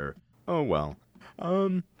better. Oh well.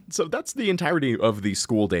 So that's the entirety of the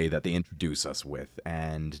school day that they introduce us with,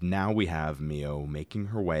 and now we have Mio making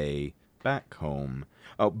her way back home.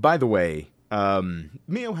 Oh, by the way,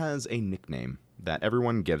 Mio has a nickname that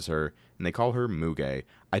everyone gives her, and they call her Muge.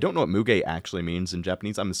 I don't know what Muge actually means in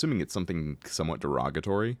Japanese. I'm assuming it's something somewhat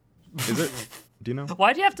derogatory. Is it? Do you know?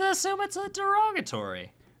 Why do you have to assume it's a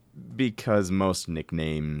derogatory? Because most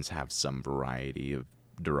nicknames have some variety of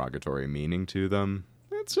derogatory meaning to them.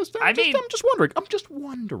 It's just, I'm just wondering. I'm just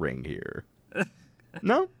wondering here.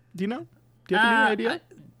 No? Do you know? Do you have any idea?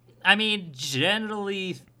 I mean,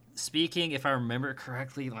 generally speaking, if I remember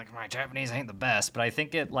correctly, like, my Japanese ain't the best, but I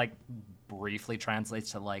think it, like, briefly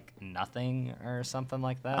translates to, like, nothing or something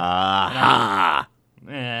like that. Aha!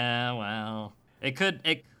 Yeah, well, it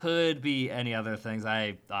could be any other things.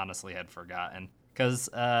 I honestly had forgotten, because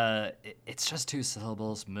it's just two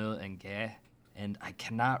syllables, mu and ge, and I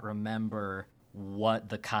cannot remember what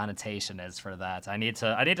the connotation is for that. I need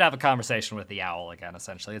to have a conversation with the owl again,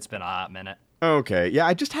 essentially. It's been a hot minute. Okay, yeah,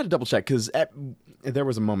 I just had to double check, because there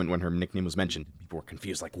was a moment when her nickname was mentioned. People were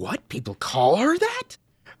confused, like, what? People call her that?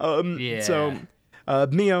 Yeah. So,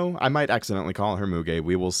 Mio, I might accidentally call her Muge.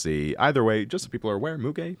 We will see. Either way, just so people are aware,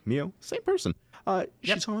 Muge, Mio, same person.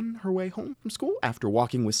 She's on her way home from school after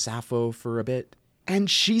walking with Sappho for a bit, and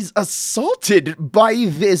she's assaulted by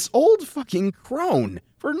this old fucking crone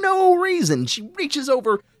for no reason. She reaches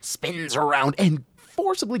over, spins around, and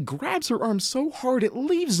forcibly grabs her arm so hard it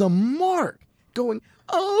leaves a mark, going,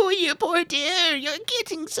 "Oh, you poor dear, you're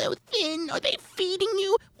getting so thin. Are they feeding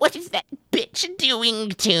you? What is that bitch doing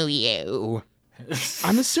to you?"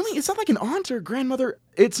 I'm assuming it's not like an aunt or grandmother.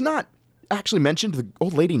 It's not actually mentioned. The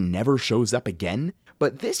old lady never shows up again,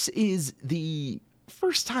 but this is the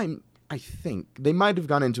first time, I think, they might have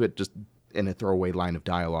gone into it just in a throwaway line of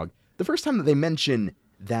dialogue. The first time that they mention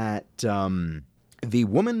that the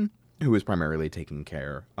woman who is primarily taking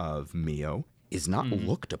care of Mio is not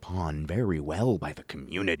looked upon very well by the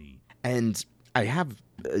community. And I have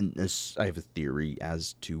a theory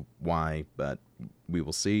as to why, but we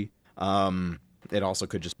will see. It also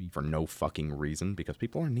could just be for no fucking reason, because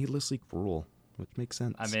people are needlessly cruel, which makes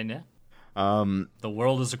sense. I mean, yeah. The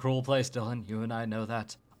world is a cruel place, Dylan. You and I know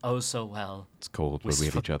that oh so well. It's cold, but we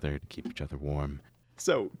have each other to keep each other warm.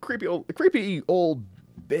 So, creepy old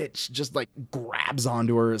bitch just, like, grabs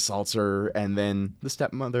onto her, assaults her, and then the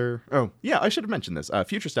stepmother... Oh, yeah, I should have mentioned this.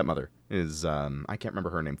 Future stepmother is, I can't remember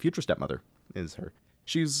her name. Future stepmother is her.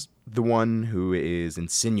 She's the one who is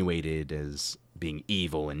insinuated as being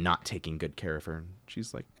evil and not taking good care of her. And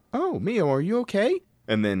she's like, "Oh, Mio, are you okay?"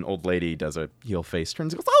 And then old lady does a heel face,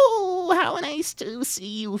 turns and goes, "Oh, how nice to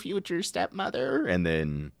see you, future stepmother," and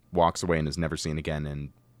then walks away and is never seen again, and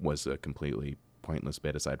was a completely pointless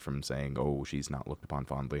bit aside from saying, "Oh, she's not looked upon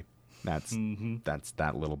fondly." That's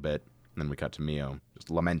that little bit. And then we cut to Mio just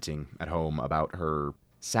lamenting at home about her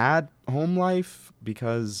sad home life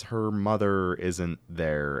because her mother isn't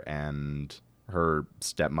there and her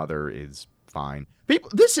stepmother is fine.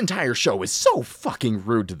 People, this entire show is so fucking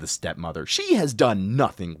rude to the stepmother. She has done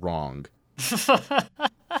nothing wrong.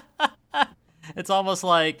 It's almost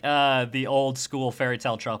like the old school fairy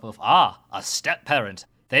tale trope of, a step-parent.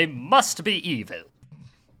 They must be evil.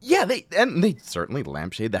 Yeah, they certainly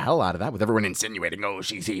lampshade the hell out of that with everyone insinuating, "Oh,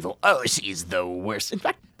 she's evil. Oh, she's the worst." In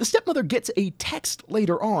fact, the stepmother gets a text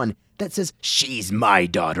later on that says, "She's my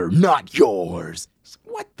daughter, not yours."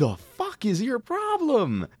 What the fuck is your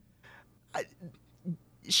problem?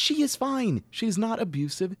 She is fine. She's not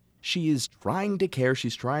abusive. She is trying to care.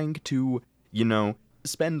 She's trying to,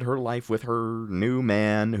 spend her life with her new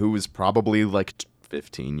man, who is probably like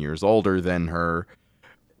 15 years older than her.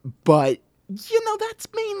 But, that's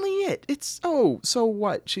mainly it. It's, oh, so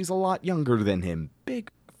what? She's a lot younger than him. Big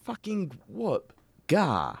fucking whoop.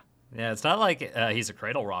 Gah. Yeah, it's not like he's a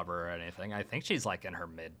cradle robber or anything. I think she's like in her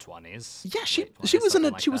mid-20s. Yeah,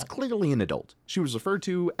 she was clearly an adult. She was referred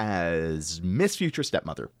to as Miss Future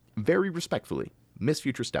Stepmother. Very respectfully, Miss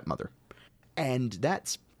Future Stepmother. And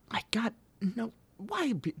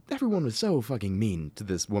why everyone was so fucking mean to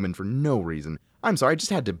this woman for no reason. I'm sorry, I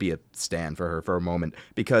just had to be a stan for her for a moment,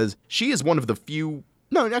 because she is one of the few...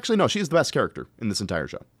 No, she is the best character in this entire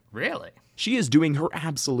show. Really? She is doing her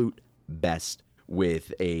absolute best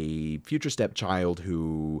with a future stepchild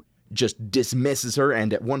who just dismisses her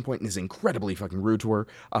and at one point is incredibly fucking rude to her.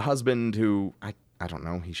 A husband who, I don't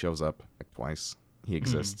know, he shows up like twice. He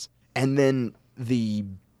exists. And then the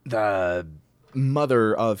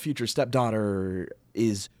mother of future stepdaughter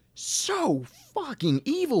is so fucking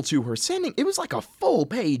evil to her, it was like a full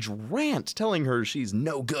page rant telling her she's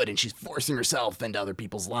no good and she's forcing herself into other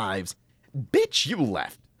people's lives. Bitch, you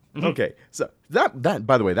left. Okay, so that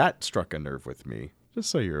by the way, that struck a nerve with me. Just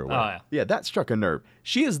so you're aware. Oh, yeah. Yeah, that struck a nerve.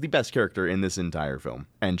 She is the best character in this entire film,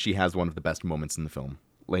 and she has one of the best moments in the film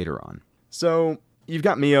later on. So, you've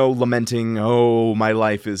got Mio lamenting, oh, my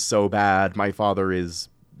life is so bad, my father is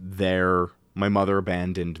there, my mother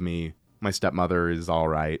abandoned me, my stepmother is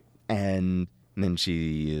alright, and then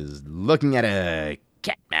she is looking at a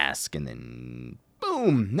cat mask, and then,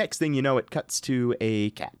 boom, next thing you know, it cuts to a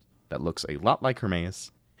cat that looks a lot like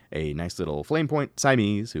Hermaeus, a nice little flame point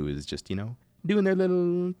Siamese who is just, doing their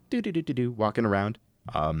little do-do-do-do-do, walking around.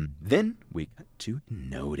 Then we cut to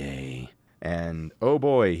Node. And, oh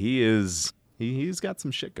boy, he's got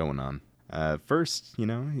some shit going on. First,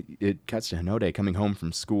 it cuts to Node coming home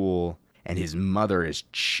from school, and his mother is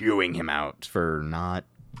chewing him out for not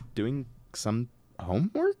doing some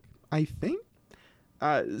homework, I think?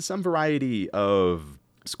 Some variety of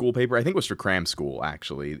school paper. I think it was for cram school,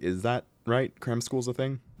 actually. Is that right? Cram school's a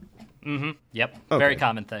thing? Mm-hmm. Yep. Okay. Very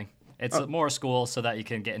common thing. It's more school so that you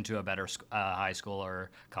can get into a better high school or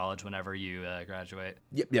college whenever you graduate.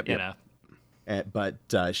 Yep. You know. But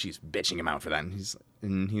she's bitching him out for that,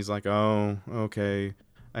 and he's like, "Oh, okay.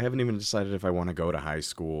 I haven't even decided if I want to go to high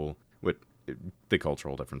school." With the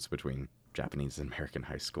cultural difference between Japanese and American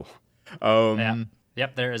high school. Yeah.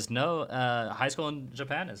 Yep. There is no high school in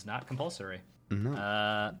Japan is not compulsory.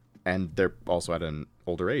 No. And they're also at an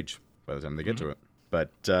older age by the time they get to it. But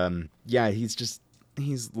yeah,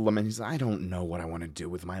 he's lamenting. He's like, I don't know what I want to do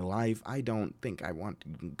with my life. I don't think I want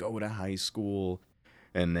to go to high school.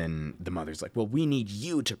 And then the mother's like, well, we need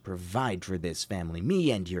you to provide for this family, me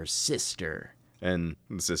and your sister. And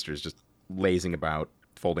the sister's just lazing about,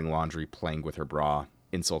 folding laundry, playing with her bra,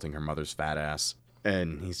 insulting her mother's fat ass.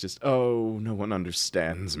 And he's just, oh, no one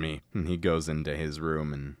understands me. And he goes into his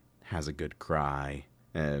room and has a good cry.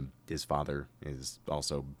 His father is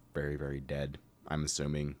also very, very dead, I'm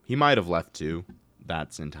assuming. He might have left too.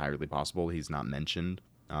 That's entirely possible. He's not mentioned.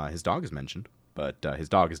 His dog is mentioned, but his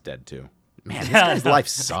dog is dead too. Man, this guy's life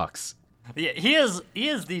sucks. Yeah, he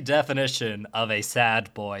is the definition of a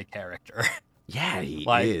sad boy character. Yeah, he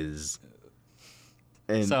Like- is.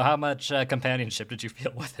 And So how much companionship did you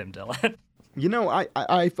feel with him, Dylan?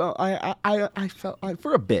 I felt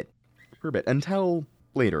for a bit until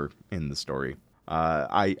later in the story.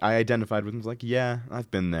 I identified with him. I was like, yeah, I've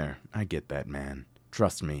been there. I get that, man.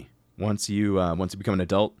 Trust me. Once you become an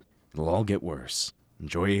adult, it'll all get worse.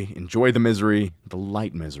 Enjoy the misery, the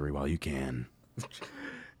light misery while you can.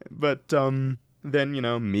 But then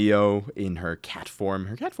Mio in her cat form.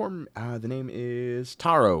 Her cat form. The name is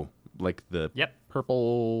Taro, like the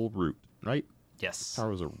purple root, right? Yes.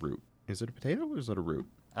 Taro's a root. Is it a potato or is it a root?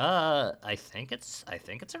 I think it's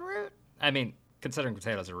a root. I mean, considering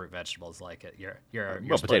potatoes are root vegetables, like you're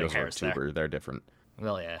Well, splitting potatoes are a hairs there. tuber. They're different.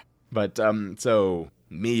 Well, yeah. But so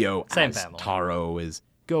Mio Same as family. Taro is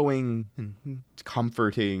going and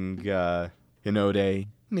comforting Hinode,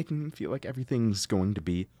 making him feel like everything's going to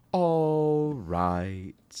be all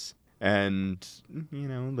right. And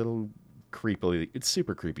little creepily, it's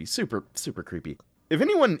super creepy, super creepy. If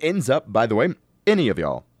anyone ends up, by the way, any of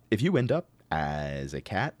y'all, if you end up as a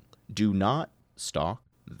cat, do not stalk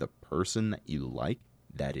the person that you like.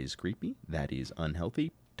 That is creepy. That is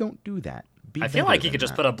unhealthy. Don't do that. Be I feel better like you than could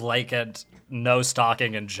just that. put a blanket no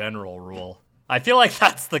stalking in general rule. I feel like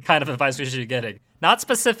that's the kind of advice we should be getting. Not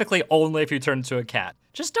specifically only if you turn into a cat.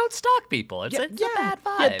 Just don't stalk people. It's a bad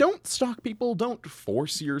vibe. Yeah, don't stalk people. Don't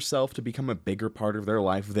force yourself to become a bigger part of their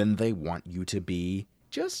life than they want you to be.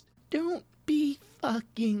 Just don't be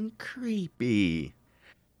fucking creepy.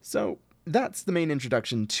 So, that's the main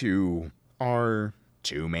introduction to our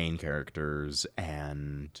two main characters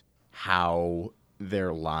and how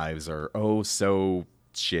their lives are so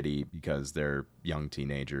shitty because they're young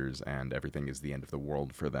teenagers and everything is the end of the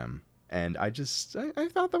world for them. And I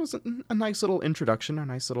thought that was a nice little introduction, a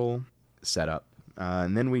nice little setup.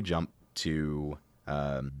 And then we jump to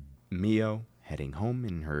Mio heading home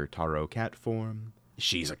in her Taro cat form.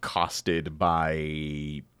 She's accosted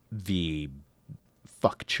by the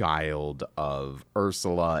fuck child of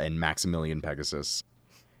Ursula and Maximilian Pegasus.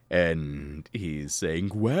 And he's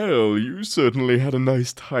saying, well, you certainly had a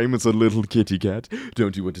nice time as a little kitty cat.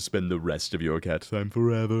 Don't you want to spend the rest of your cat time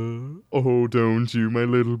forever? Oh, don't you, my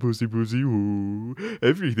little pussy? Ooh,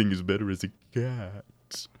 everything is better as a cat.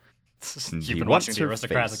 You've been watching The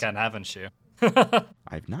Aristocrats again, haven't you?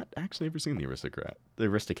 I've not actually ever seen The Aristocrats.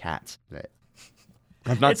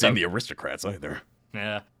 I've not seen The Aristocrats either.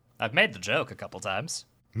 Yeah, I've made the joke a couple times.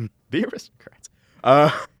 The Aristocrats.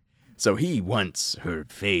 So he wants her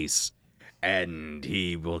face, and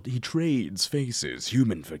he trades faces,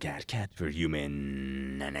 human for cat, cat for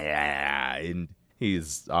human, and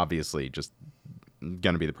he's obviously just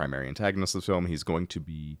going to be the primary antagonist of the film. He's going to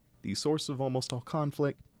be the source of almost all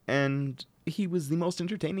conflict, and he was the most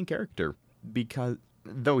entertaining character, because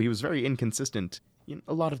though he was very inconsistent,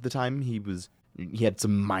 a lot of the time he had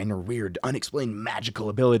some minor, weird, unexplained magical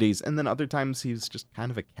abilities, and then other times he was just kind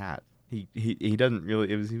of a cat. He doesn't really.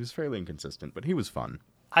 He was fairly inconsistent, but he was fun.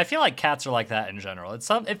 I feel like cats are like that in general.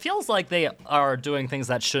 It feels like they are doing things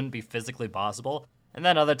that shouldn't be physically possible, and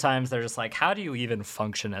then other times they're just like, how do you even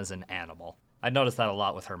function as an animal? I noticed that a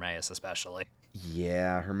lot with Hermaeus, especially.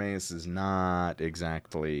 Yeah, Hermaeus is not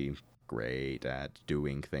exactly great at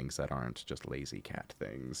doing things that aren't just lazy cat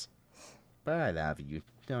things. But I love you,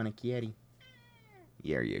 don't I, kitty?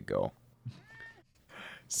 There you go.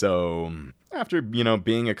 So, after,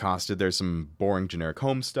 being accosted, there's some boring generic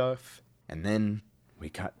home stuff. And then we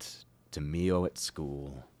cut to Mio at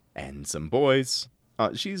school. And some boys.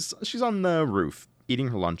 She's on the roof, eating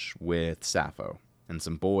her lunch with Sappho. And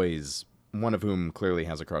some boys, one of whom clearly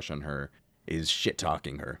has a crush on her, is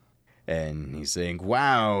shit-talking her. And he's saying,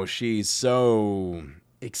 wow, she's so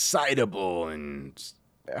excitable, and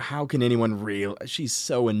how can anyone she's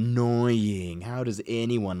so annoying. How does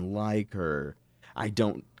anyone like her? I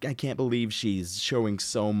can't believe she's showing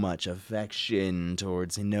so much affection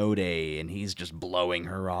towards Hinode, and he's just blowing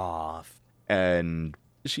her off. And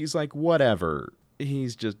she's like, whatever.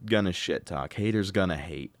 He's just gonna shit talk. Haters gonna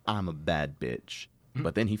hate. I'm a bad bitch.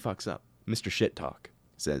 But then he fucks up. Mr. Shit Talk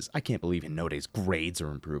says, I can't believe Hinode's grades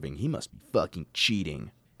are improving. He must be fucking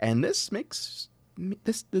cheating. And this makes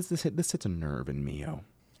this hits a nerve in Mio.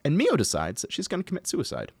 And Mio decides that she's gonna commit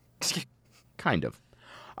suicide. Kind of.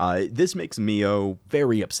 This makes Mio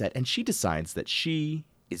very upset, and she decides that she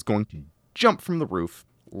is going to jump from the roof,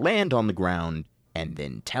 land on the ground, and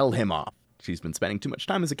then tell him off. She's been spending too much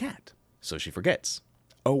time as a cat, so she forgets.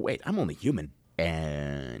 Oh wait, I'm only human,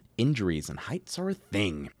 and injuries and heights are a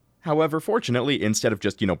thing. However, fortunately, instead of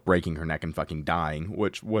just, breaking her neck and fucking dying,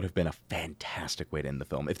 which would have been a fantastic way to end the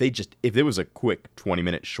film, if there was a quick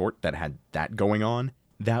 20-minute short that had that going on,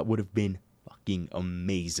 that would have been fucking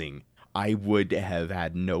amazing. I would have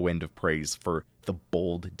had no end of praise for the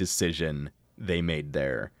bold decision they made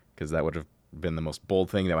there, because that would have been the most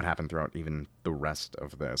bold thing that would happen throughout even the rest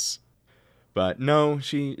of this. But no,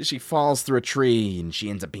 she falls through a tree, and she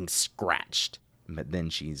ends up being scratched. But then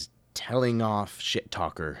she's telling off Shit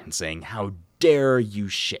Talker and saying, how dare you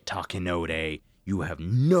shit talk Hinode? You have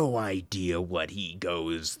no idea what he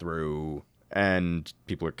goes through. And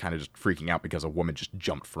people are kind of just freaking out because a woman just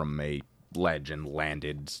jumped from a ledge and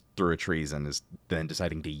landed through a tree and is then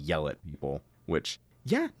deciding to yell at people, which,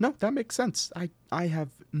 yeah, no, that makes sense. I have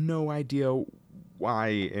no idea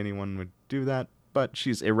why anyone would do that, but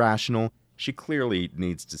she's irrational. She clearly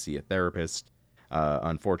needs to see a therapist.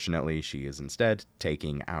 Unfortunately, she is instead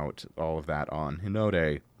taking out all of that on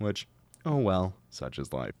Hinode, which, oh well, such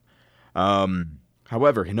is life.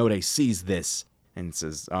 However, Hinode sees this and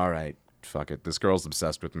says, alright, fuck it, this girl's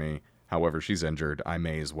obsessed with me. However, she's injured. I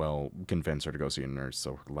may as well convince her to go see a nurse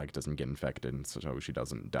so her leg doesn't get infected and so she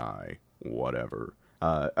doesn't die. Whatever.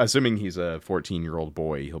 Assuming he's a 14-year-old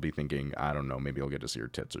boy, he'll be thinking, I don't know, maybe I'll get to see her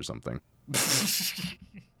tits or something.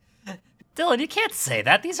 Dylan, you can't say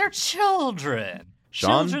that. These are children.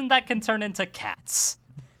 Sean? Children that can turn into cats.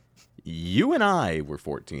 You and I were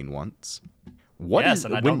 14 once.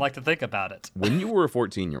 And I don't like to think about it. When you were a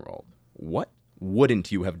 14-year-old, what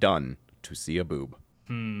wouldn't you have done to see a boob?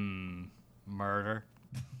 Murder.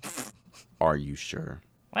 Are you sure?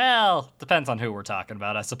 Well, depends on who we're talking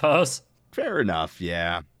about, I suppose. Fair enough,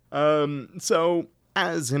 yeah. So,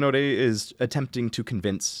 as Hinode is attempting to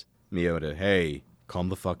convince Mio to, hey, calm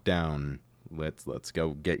the fuck down, let's go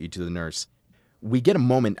get you to the nurse, we get a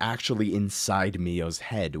moment actually inside Mio's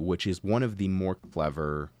head, which is one of the more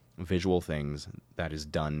clever visual things that is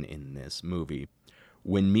done in this movie.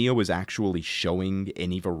 When Mio is actually showing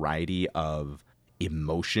any variety of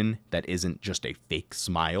emotion that isn't just a fake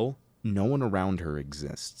smile, no one around her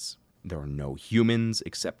exists. There are no humans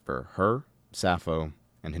except for her, Sappho,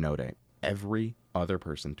 and Hinode. Every other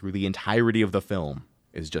person through the entirety of the film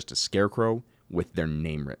is just a scarecrow with their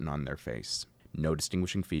name written on their face. No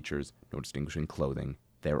distinguishing features, no distinguishing clothing.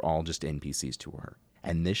 They're all just NPCs to her.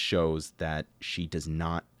 And this shows that she does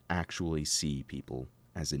not actually see people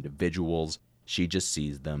as individuals. She just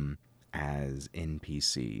sees them as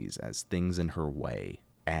NPCs, as things in her way.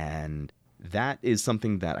 And that is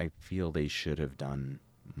something that I feel they should have done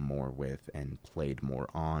more with and played more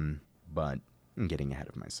on, but I'm getting ahead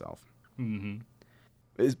of myself.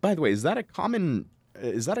 By the way, is that a common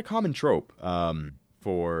trope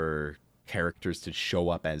for characters to show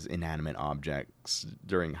up as inanimate objects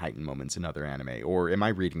during heightened moments in other anime, or am I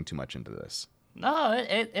reading too much into this? No,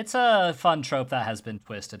 it's a fun trope that has been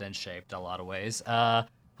twisted and shaped a lot of ways.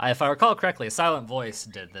 If I recall correctly, Silent Voice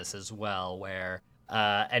did this as well, where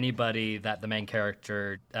anybody that the main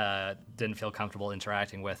character didn't feel comfortable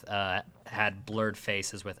interacting with had blurred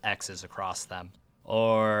faces with X's across them.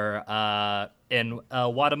 Or in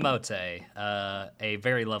Watamote, a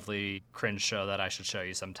very lovely cringe show that I should show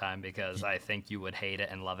you sometime because I think you would hate it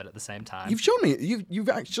and love it at the same time. You've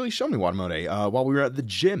actually shown me Watamote. While we were at the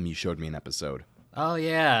gym, you showed me an episode. Oh,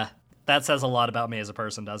 yeah. That says a lot about me as a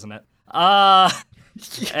person, doesn't it?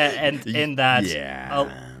 And in that,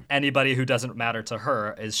 anybody who doesn't matter to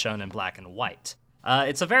her is shown in black and white.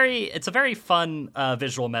 It's a very fun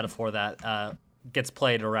visual metaphor that gets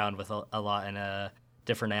played around with a lot in a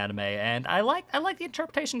different anime, and I like the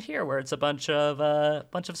interpretation here, where it's a bunch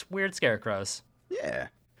of weird scarecrows. Yeah.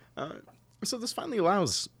 So this finally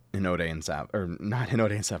allows Hinode and Sava, or not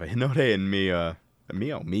Hinode and Sava, Hinode and Mio,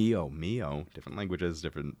 different languages,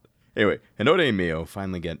 different. Anyway, Hinode and Mio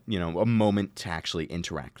finally get, a moment to actually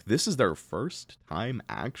interact. This is their first time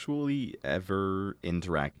actually ever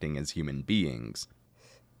interacting as human beings,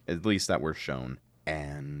 at least that we're shown,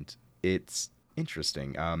 and it's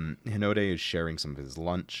interesting. Hinode is sharing some of his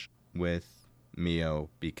lunch with Mio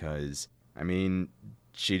because,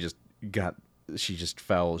 she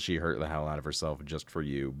hurt the hell out of herself just for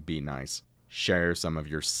you. Be nice. Share some of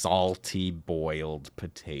your salty boiled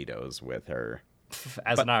potatoes with her.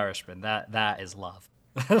 As an Irishman, that is love.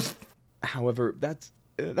 However, that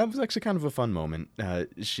was actually kind of a fun moment.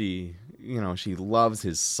 She loves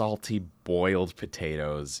his salty boiled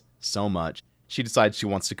potatoes so much, she decides she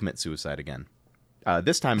wants to commit suicide again.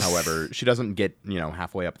 This time, however, she doesn't get,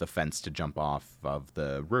 halfway up the fence to jump off of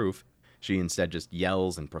the roof. She instead just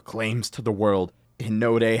yells and proclaims to the world,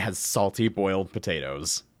 Hinode has salty boiled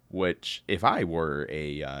potatoes. Which, if I were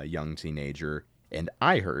a young teenager and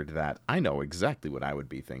I heard that, I know exactly what I would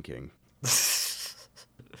be thinking.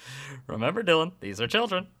 Remember, Dylan, these are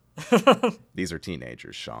children. These are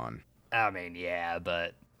teenagers, Sean. Yeah,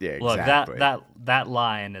 but yeah, exactly. Look, that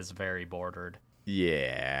line is very bordered.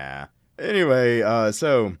 Yeah. Anyway,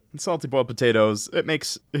 so salty boiled potatoes, it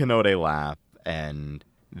makes Hinode laugh, and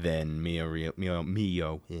then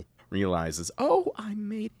Mio realizes, oh, I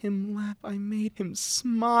made him laugh, I made him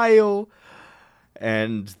smile.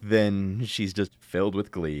 And then she's just filled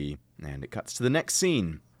with glee, and it cuts to the next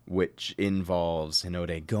scene, which involves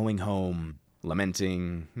Hinode going home,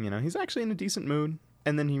 lamenting, he's actually in a decent mood,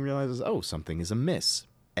 and then he realizes, oh, something is amiss.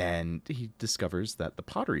 And he discovers that the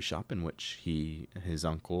pottery shop in which his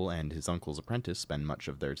uncle and his uncle's apprentice spend much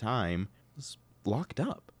of their time was locked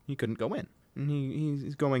up. He couldn't go in. And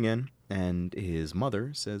he's going in, and his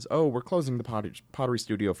mother says, oh, we're closing the pottery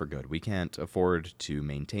studio for good. We can't afford to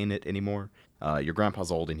maintain it anymore. Your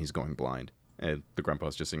grandpa's old and he's going blind. And the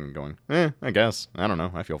grandpa's just sitting going, I guess. I don't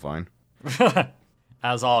know. I feel fine.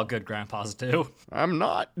 As all good grandpas do. I'm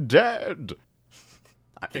not dead.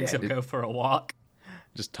 Things will go for a walk.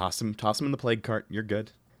 Just toss him in the plague cart. You're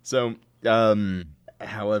good. So,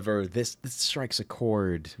 however, this strikes a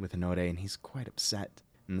chord with Hinode, and he's quite upset.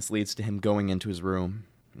 And this leads to him going into his room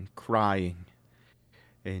and crying.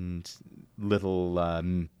 And little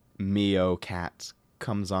Mio cat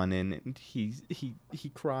comes on in, and he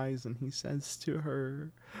cries, and he says to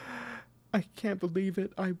her, I can't believe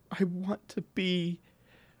it. I want to be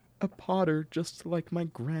a potter just like my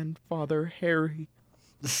grandfather Harry.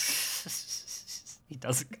 He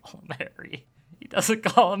doesn't call him Harry. He doesn't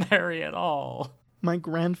call him Harry at all. My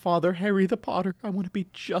grandfather, Harry the Potter. I want to be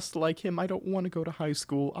just like him. I don't want to go to high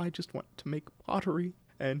school. I just want to make pottery.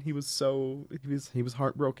 And he was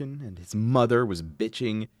heartbroken, and his mother was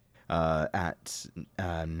bitching at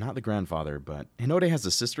not the grandfather, but Hinode has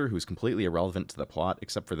a sister who's completely irrelevant to the plot,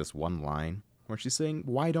 except for this one line, where she's saying,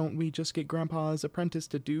 why don't we just get Grandpa's apprentice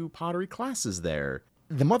to do pottery classes there?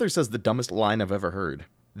 The mother says the dumbest line I've ever heard.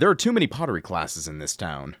 There are too many pottery classes in this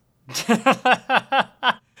town.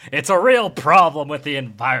 It's a real problem with the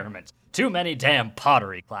environment. Too many damn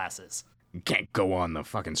pottery classes. You can't go on the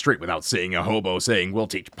fucking street without seeing a hobo saying, we'll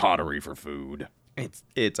teach pottery for food.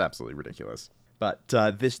 It's absolutely ridiculous. But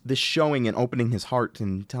this showing and opening his heart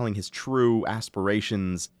and telling his true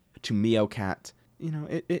aspirations to Meowcat,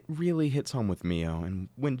 it really hits home with Mio. And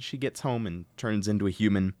when she gets home and turns into a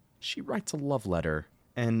human, she writes a love letter.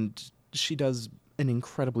 And she does an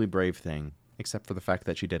incredibly brave thing, except for the fact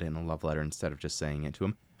that she did it in a love letter instead of just saying it to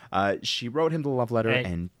him. She wrote him the love letter,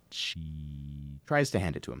 and she tries to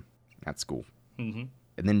hand it to him at school. Mm-hmm.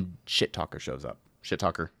 And then Shit Talker shows up. Shit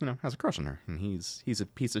Talker, has a crush on her, and he's a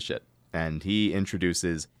piece of shit. And he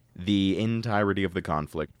introduces the entirety of the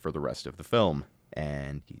conflict for the rest of the film.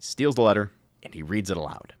 And he steals the letter, and he reads it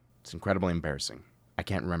aloud. It's incredibly embarrassing. I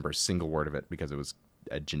can't remember a single word of it because it was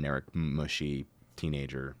a generic, mushy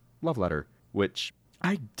teenager love letter, which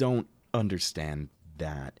I don't understand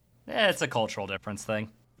that. It's a cultural difference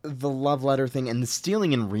thing. The love letter thing and the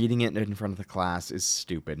stealing and reading it in front of the class is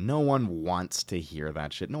stupid. No one wants to hear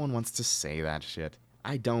that shit. No one wants to say that shit.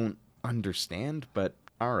 I don't understand, but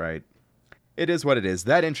alright. It is what it is.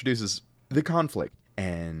 That introduces the conflict.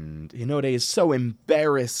 And Hinode is so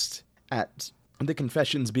embarrassed at the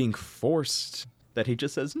confessions being forced that he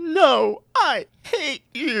just says, "No, I hate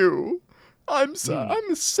you. I'm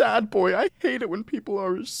a sad boy. I hate it when people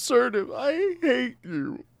are assertive. I hate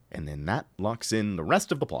you." And then that locks in the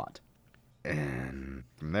rest of the plot. And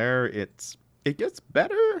from there, it gets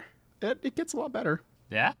better. It gets a lot better.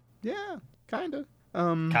 Yeah? Yeah, kind of.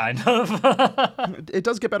 Kind of. It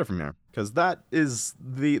does get better from there. Because that is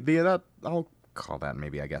I'll call that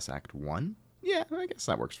maybe, I guess, Act 1. Yeah, I guess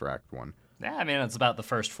that works for Act 1. Yeah, I mean, it's about the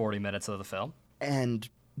first 40 minutes of the film. And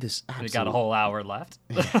this We got a whole hour left.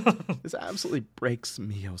 This absolutely breaks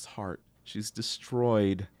Mio's heart. She's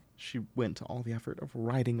destroyed. She went to all the effort of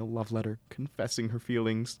writing a love letter, confessing her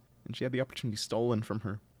feelings, and she had the opportunity stolen from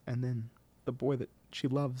her. And then the boy that she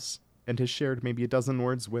loves and has shared maybe a dozen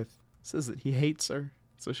words with says that he hates her.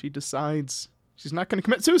 So she decides she's not going to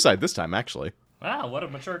commit suicide this time, actually. Wow, what a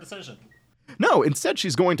mature decision. No, instead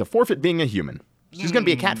she's going to forfeit being a human. She's going to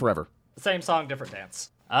be a cat forever. Same song, different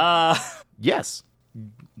dance. Yes.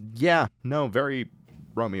 Yeah, no, very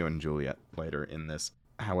Romeo and Juliet later in this.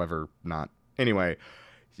 However, not. Anyway,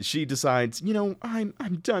 she decides,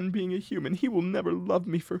 I'm done being a human. He will never love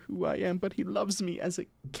me for who I am, but he loves me as a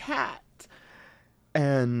cat.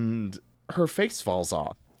 And her face falls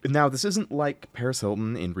off. Now, this isn't like Paris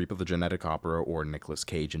Hilton in Reap of the Genetic Opera or Nicolas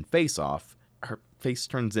Cage in Face Off. Her face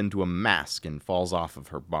turns into a mask and falls off of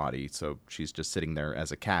her body, so she's just sitting there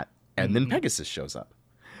as a cat. And then Pegasus shows up.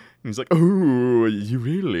 And he's like, "Oh, you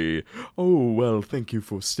really? Oh, well, thank you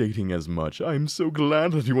for stating as much. I'm so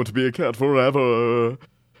glad that you want to be a cat forever."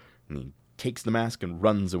 And he takes the mask and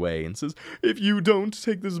runs away and says, "If you don't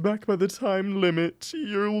take this back by the time limit,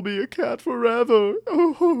 you'll be a cat forever.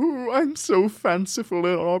 Oh, I'm so fanciful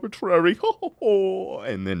and arbitrary."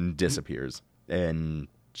 And then disappears. And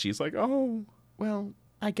she's like, "Oh, well,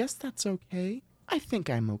 I guess that's okay. I think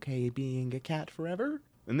I'm okay being a cat forever."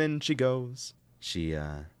 And then she goes. She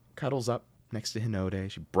cuddles up next to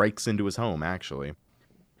Hinode. She breaks into his home, actually.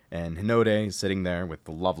 And Hinode is sitting there with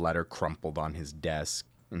the love letter crumpled on his desk.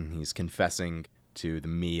 And he's confessing to the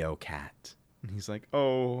Mio cat. And he's like,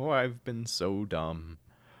 "Oh, I've been so dumb."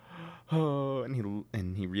 Oh,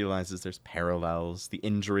 and he realizes there's parallels. The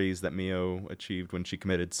injuries that Mio achieved when she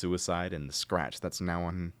committed suicide and the scratch that's now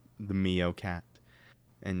on the Mio cat.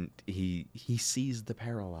 And he sees the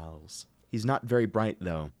parallels. He's not very bright,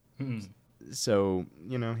 though. So,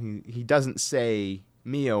 he doesn't say,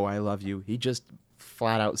 "Mio, I love you." He just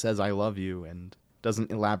flat out says, "I love you," and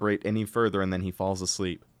doesn't elaborate any further, and then he falls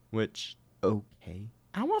asleep. Which, okay.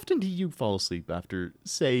 How often do you fall asleep after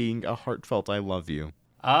saying a heartfelt "I love you"?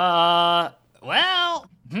 Well,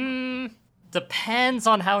 depends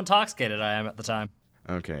on how intoxicated I am at the time.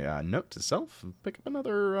 Okay, note to self, pick up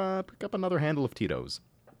another handle of Tito's.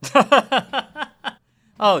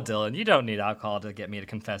 Oh, Dylan, you don't need alcohol to get me to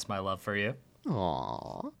confess my love for you.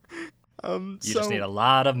 Aww. You just need a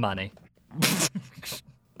lot of money.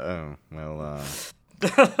 Oh, well,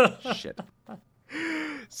 shit.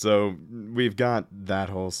 So, we've got that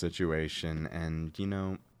whole situation, and,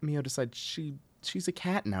 Mio decides she's a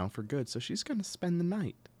cat now for good, so she's gonna spend the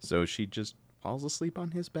night. So she just falls asleep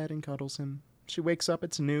on his bed and cuddles him. She wakes up,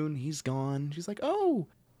 it's noon, he's gone. She's like, "Oh,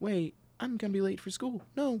 wait, I'm gonna be late for school.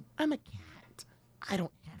 No, I'm a cat. I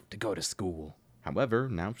don't have to go to school." However,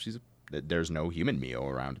 now there's no human Mio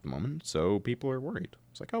around at the moment, so people are worried.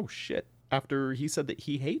 It's like, oh shit. After he said that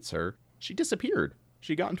he hates her, she disappeared.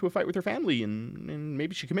 She got into a fight with her family, and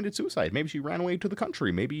maybe she committed suicide. Maybe she ran away to the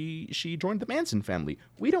country. Maybe she joined the Manson family.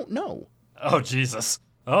 We don't know. Oh, Jesus.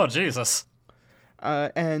 Oh, Jesus.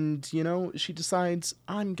 And, she decides,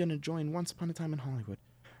 "I'm gonna join Once Upon a Time in Hollywood."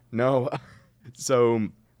 No. So,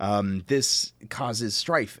 This causes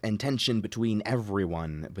strife and tension between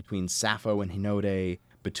everyone, between Sappho and Hinode,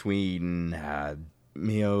 between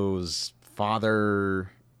Mio's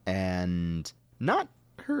father and not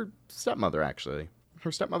her stepmother, actually.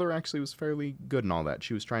 Her stepmother actually was fairly good and all that.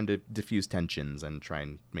 She was trying to diffuse tensions and try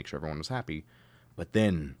and make sure everyone was happy. But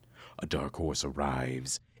then a dark horse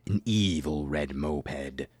arrives, an evil red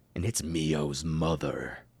moped, and it's Mio's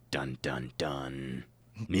mother. Dun dun dun.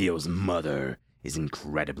 Mio's mother is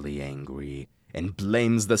incredibly angry and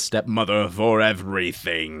blames the stepmother for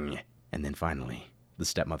everything. And then finally, the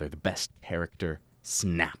stepmother, the best character,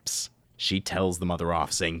 snaps. She tells the mother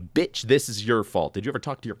off, saying, "Bitch, this is your fault. Did you ever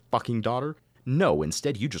talk to your fucking daughter? No,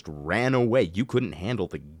 instead you just ran away. You couldn't handle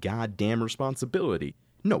the goddamn responsibility.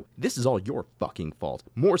 No, this is all your fucking fault,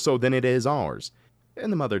 more so than it is ours."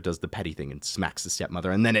 And the mother does the petty thing and smacks the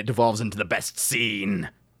stepmother, and then it devolves into the best scene.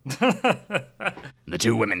 The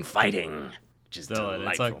two women fighting, which is delightful.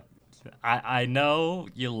 It's like, I know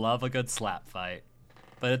you love a good slap fight,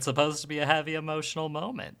 but it's supposed to be a heavy emotional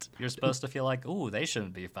moment. You're supposed to feel like, ooh, they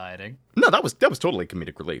shouldn't be fighting. No, that was totally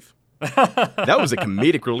comedic relief. That was a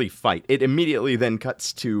comedic relief fight. It immediately then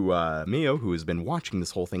cuts to Mio, who has been watching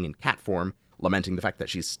this whole thing in cat form, lamenting the fact that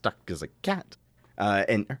she's stuck as a cat.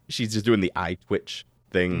 And she's just doing the eye twitch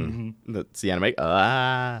thing. Mm-hmm. That's the anime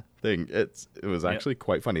thing. It was actually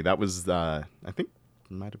quite funny. That was, I think,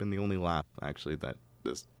 might have been the only laugh, actually, that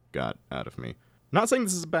this got out of me. Not saying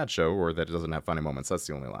this is a bad show or that it doesn't have funny moments. That's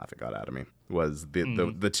the only laugh it got out of me. Was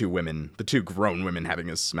the two women, the two grown women having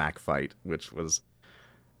a smack fight, which was...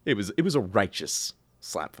 It was a righteous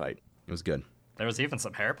slap fight. It was good. There was even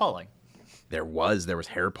some hair pulling. There was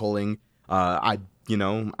hair pulling. You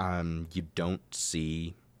don't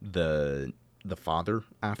see the father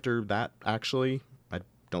after that, actually. I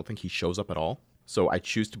don't think he shows up at all. So I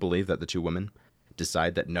choose to believe that the two women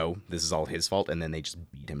decide that no, this is all his fault, and then they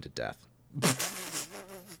just beat him to death.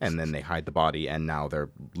 And then they hide the body, and now they're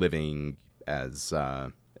living as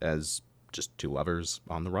just two lovers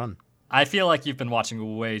on the run. I feel like you've been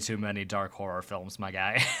watching way too many dark horror films, my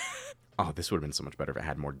guy. Oh, this would have been so much better if it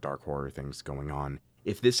had more dark horror things going on.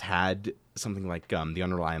 If this had something like the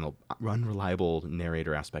unreliable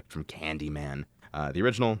narrator aspect from Candyman. The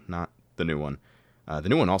original, not the new one. The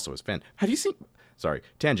new one also is fan. Have you seen... Sorry,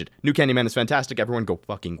 tangent. New Candyman is fantastic. Everyone go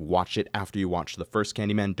fucking watch it after you watch the first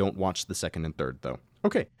Candyman. Don't watch the second and third, though.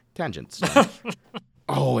 Okay, tangents.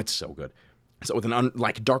 Oh, it's so good. So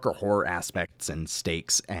with darker horror aspects and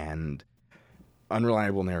stakes and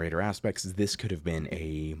unreliable narrator aspects, this could have been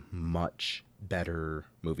a much better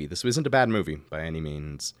movie. This isn't a bad movie by any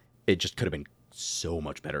means. It just could have been so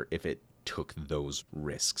much better if it took those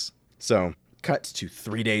risks. So, cut to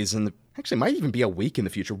 3 days actually, it might even be a week in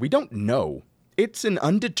the future. We don't know. It's an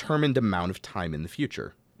undetermined amount of time in the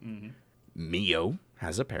future. Mm-hmm. Mio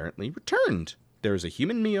has apparently returned. There's a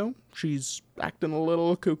human Mio. She's acting a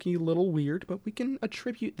little kooky, a little weird, but we can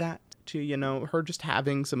attribute that to, her just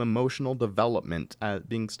having some emotional development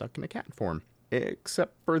being stuck in a cat form.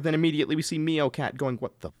 Except for then immediately we see Mio Cat going,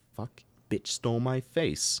 "What the fuck? Bitch stole my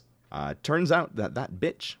face." Turns out that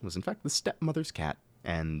bitch was in fact the stepmother's cat.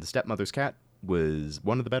 And the stepmother's cat was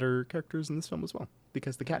one of the better characters in this film as well.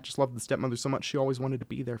 Because the cat just loved the stepmother so much, she always wanted to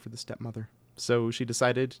be there for the stepmother. So she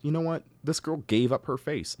decided, you know what? This girl gave up her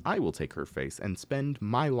face. I will take her face and spend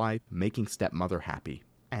my life making stepmother happy.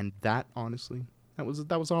 And that, honestly, that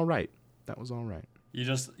was all right. That was all right. You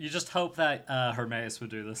just hope that Hermes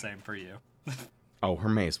would do the same for you. Oh,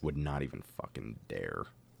 Hermes would not even fucking dare.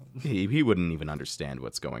 He wouldn't even understand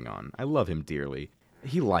what's going on. I love him dearly.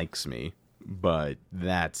 He likes me, but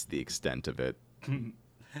that's the extent of it.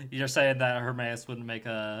 You're saying that Hermes wouldn't make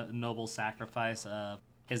a noble sacrifice of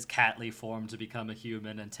his catly form to become a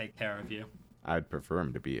human and take care of you? I'd prefer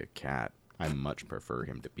him to be a cat. I much prefer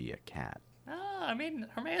him to be a cat. I mean,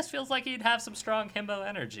 Hermes feels like he'd have some strong himbo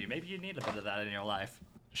energy. Maybe you need a bit of that in your life.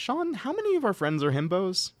 Sean, how many of our friends are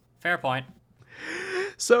himbos? Fair point.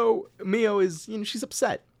 So, Mio is, she's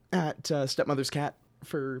upset at stepmother's cat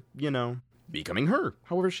for, becoming her.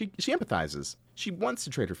 However, she empathizes. She wants to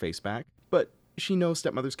trade her face back, but she knows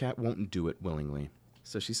stepmother's cat won't do it willingly.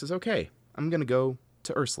 So she says, okay, I'm going to go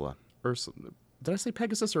to Ursula. Did I say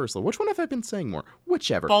Pegasus or Ursula? Which one have I been saying more?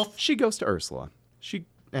 Whichever. Both. She goes to Ursula.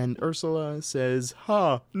 And Ursula says,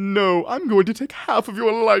 no, I'm going to take half of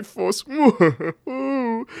your life force.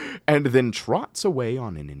 And then trots away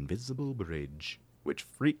on an invisible bridge, which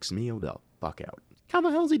freaks me the fuck out. How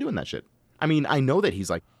the hell is he doing that shit? I mean, I know that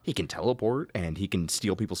he can teleport and he can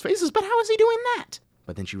steal people's faces, but how is he doing that?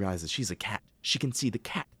 But then she realizes she's a cat. She can see the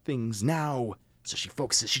cat things now. So she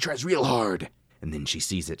focuses, she tries real hard. and then she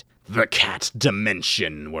sees it. The cat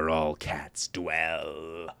dimension where all cats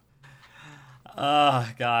dwell. Oh,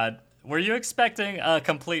 God. Were you expecting a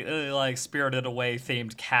completely, Spirited Away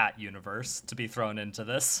themed cat universe to be thrown into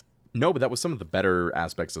this? No, but that was some of the better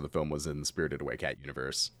aspects of the film was in the Spirited Away cat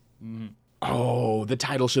universe. Mm-hmm. Oh, the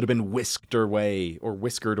title should have been Whisked Away or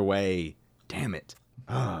Whiskered Away. Damn it.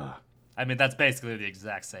 I mean, that's basically the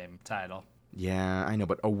exact same title. Yeah, I know,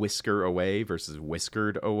 but a whisker away versus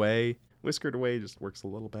whiskered away. Whiskered away just works a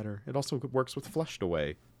little better. It also works with Flushed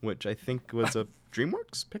Away, which I think was a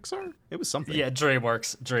DreamWorks Pixar? It was something. Yeah,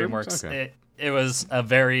 DreamWorks. Okay. It was a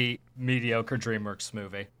very mediocre DreamWorks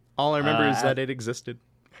movie. All I remember is that it existed.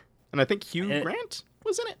 And I think Hugh Grant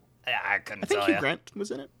was in it. I couldn't I think tell Hugh ya. Grant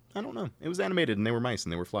was in it. I don't know. It was animated and they were mice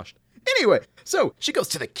and they were flushed. Anyway, so she goes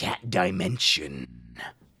to the cat dimension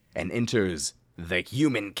and enters the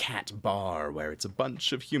human cat bar where it's a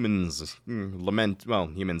bunch of humans humans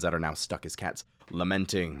that are now stuck as cats,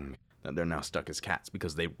 lamenting that they're now stuck as cats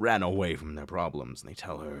because they ran away from their problems. And they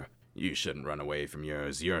tell her, you shouldn't run away from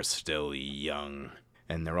yours. You're still young.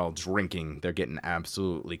 And they're all drinking. They're getting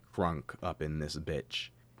absolutely crunk up in this bitch.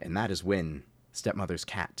 And that is when Stepmother's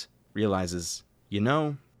cat realizes,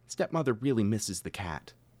 Stepmother really misses the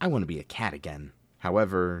cat. I want to be a cat again.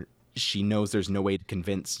 However, she knows there's no way to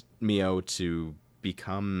convince Mio to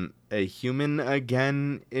become a human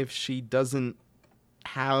again if she doesn't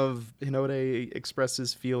have Hinode express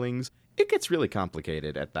his feelings. It gets really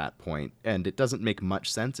complicated at that point, and it doesn't make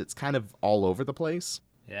much sense. It's kind of all over the place.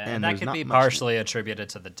 Yeah, and that could be partially attributed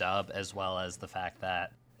to the dub as well as the fact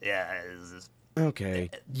that, Okay.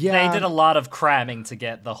 Yeah. they did a lot of cramming to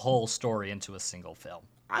get the whole story into a single film.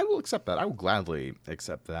 I will accept that. I will gladly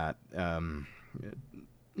accept that. A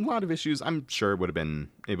lot of issues. I'm sure it would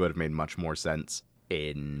have made much more sense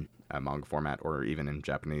in a manga format or even in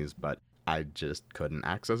Japanese, but I just couldn't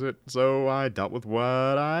access it, so I dealt with what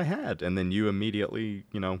I had. And then you immediately,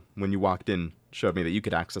 when you walked in, showed me that you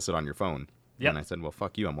could access it on your phone. Yep. And I said, well,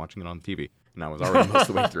 fuck you, I'm watching it on TV. And I was already most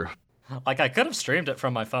of the way through. I could have streamed it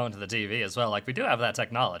from my phone to the TV as well. We do have that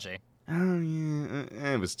technology. Oh,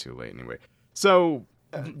 yeah. It was too late anyway. So,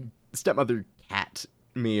 stepmother cat,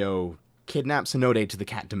 Mio, kidnaps Hinode to the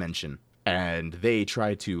cat dimension, and they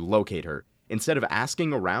try to locate her. Instead of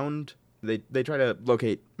asking around, they try to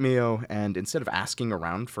locate Mio, and instead of asking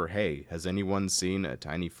around for, hey, has anyone seen a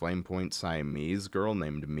tiny flame point Siamese girl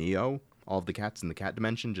named Mio? All of the cats in the cat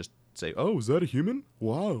dimension just say, oh, is that a human?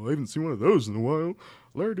 Wow, I haven't seen one of those in a while.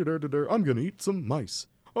 I'm gonna eat some mice.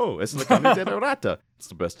 Oh, it's the carne de rata. It's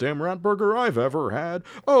the best damn rat burger I've ever had.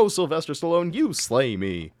 Oh, Sylvester Stallone, you slay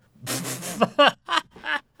me.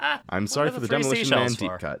 I'm sorry for the Demolition Man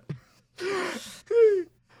deep cut.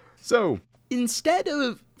 So,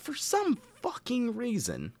 for some fucking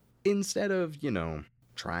reason, instead of,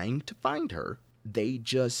 trying to find her, they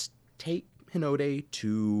just take Hinode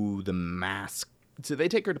to the mask. So they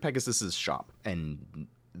take her to Pegasus's shop, and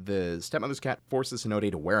the stepmother's cat forces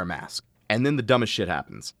Hinode to wear a mask. And then the dumbest shit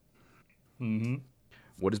happens. Mm-hmm.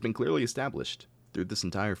 What has been clearly established through this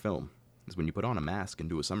entire film is when you put on a mask and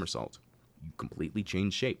do a somersault, you completely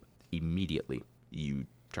change shape immediately. You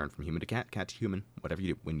turn from human to cat, cat to human, whatever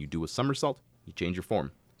you do. When you do a somersault, you change your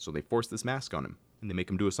form. So they force this mask on him, and they make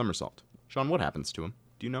him do a somersault. Sean, what happens to him?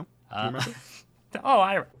 Do you know? Do you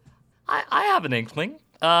remember? I have an inkling.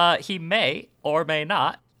 He may or may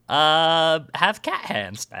not have cat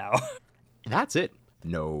hands now. That's it.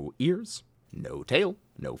 No ears, no tail,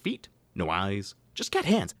 no feet, no eyes, just cat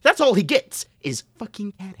hands. That's all he gets is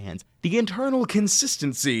fucking cat hands. The internal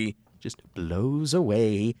consistency just blows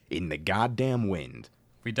away in the goddamn wind.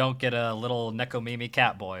 We don't get a little Nekomimi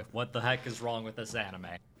cat boy. What the heck is wrong with this anime?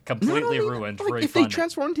 Completely ruined. If they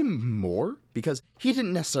transformed him more, because he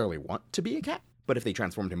didn't necessarily want to be a cat, but if they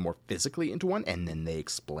transformed him more physically into one, and then they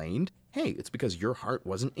explained, hey, it's because your heart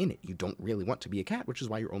wasn't in it. You don't really want to be a cat, which is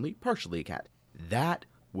why you're only partially a cat. That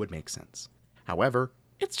would make sense. However,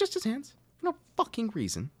 it's just his hands. For no fucking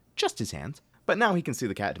reason. Just his hands. But now he can see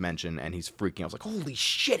the cat dimension, and he's freaking out. Like, holy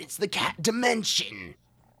shit, it's the cat dimension!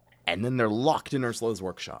 And then they're locked in Ursula's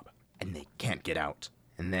workshop, and they can't get out.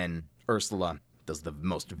 And then Ursula does the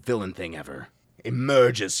most villain thing ever.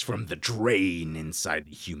 Emerges from the drain inside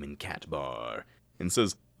the human cat bar, and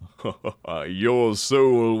says, your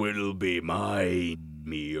soul will be mine,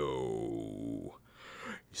 Mio.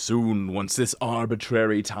 Soon, once this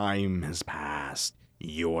arbitrary time has passed,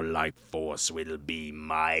 your life force will be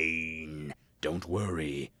mine. Don't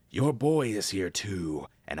worry, your boy is here too,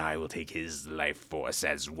 and I will take his life force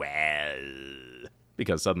as well.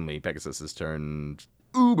 Because suddenly Pegasus has turned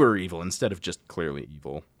uber evil instead of just clearly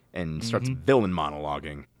evil, and starts villain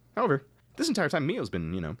monologuing. However, This entire time, Mio's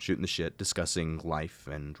been, shooting the shit, discussing life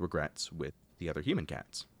and regrets with the other human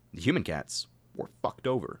cats. The human cats were fucked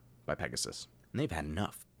over by Pegasus, and they've had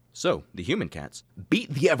enough. So, the human cats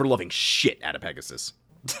beat the ever-loving shit out of Pegasus.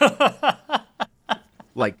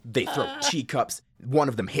 Like, they throw teacups. One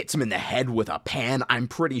of them hits him in the head with a pan. I'm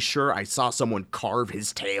pretty sure I saw someone carve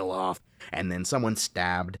his tail off. And then someone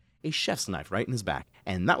stabbed a chef's knife right in his back.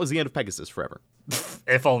 And that was the end of Pegasus forever.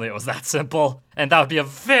 If only it was that simple. And that would be a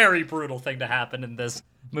very brutal thing to happen in this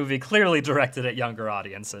movie, clearly directed at younger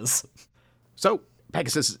audiences. So,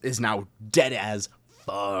 Pegasus is now dead as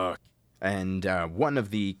fuck. And one of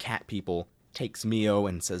the cat people takes Mio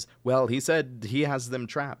and says, well, he said he has them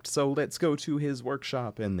trapped, so let's go to his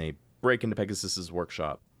workshop. And they break into Pegasus's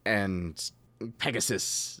workshop. And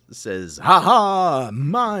Pegasus says, ha,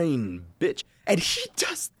 mine, bitch. And he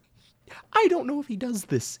does... I don't know if he does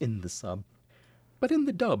this in the sub, but in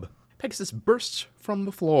the dub, Pegasus bursts from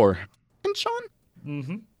the floor. And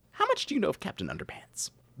Sean, how much do you know of Captain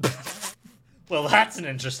Underpants? Well, that's an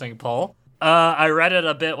interesting poll. I read it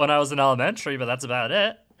a bit when I was in elementary, but that's about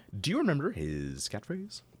it. Do you remember his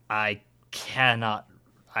catchphrase? I cannot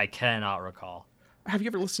recall. Have you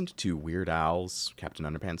ever listened to Weird Al's Captain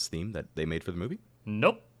Underpants theme that they made for the movie?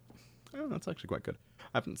 Nope. Oh, that's actually quite good.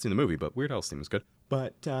 I haven't seen the movie, but Weird Al's theme is good.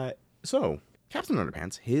 But, so, Captain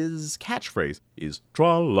Underpants, his catchphrase is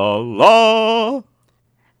tra-la-la.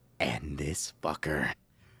 And this fucker,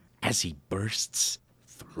 as he bursts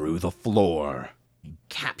through the floor, he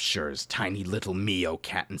captures tiny little Mio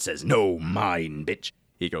cat and says, no, mine, bitch.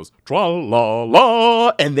 He goes,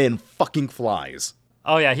 tra-la-la, and then fucking flies.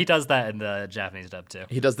 Oh, yeah, he does that in the Japanese dub, too.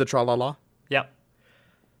 He does the tra-la-la? Yep.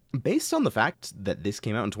 Based on the fact that this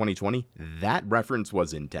came out in 2020, that reference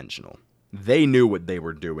was intentional. They knew what they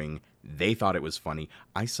were doing. They thought it was funny.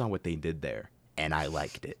 I saw what they did there, and I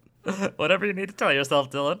liked it. Whatever you need to tell yourself,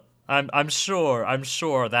 Dylan. I'm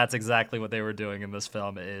sure that's exactly what they were doing in this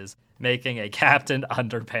film, is making a Captain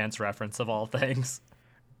Underpants reference of all things.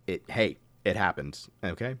 It happened,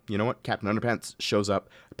 okay? You know what? Captain Underpants shows up.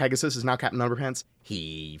 Pegasus is now Captain Underpants.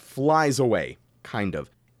 He flies away, kind of.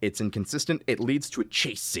 It's inconsistent. It leads to a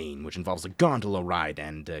chase scene, which involves a gondola ride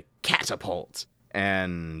and a catapult.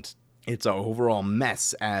 And it's an overall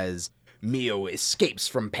mess as Mio escapes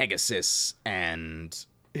from Pegasus, and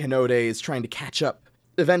Hinode is trying to catch up.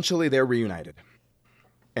 Eventually, they're reunited.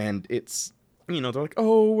 And it's, they're like,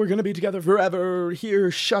 oh, we're gonna be together forever. Here,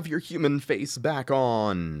 shove your human face back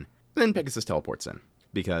on. Then Pegasus teleports in,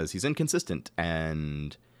 because he's inconsistent,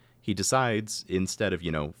 and he decides, instead of,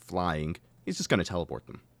 flying, he's just going to teleport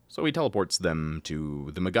them. So he teleports them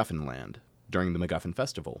to the MacGuffin land, during the MacGuffin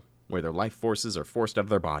Festival, where their life forces are forced out of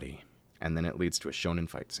their body, and then it leads to a shonen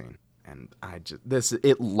fight scene. And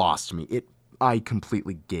it lost me. I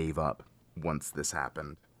completely gave up once this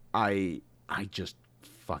happened. I just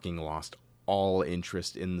fucking lost all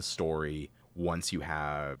interest in the story once you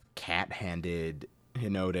have cat-handed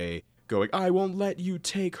Hinode going, I won't let you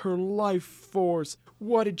take her life force.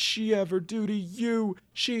 What did she ever do to you?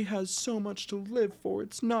 She has so much to live for.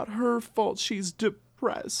 It's not her fault. She's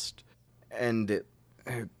depressed. And it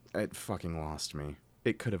fucking lost me.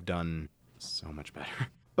 It could have done so much better.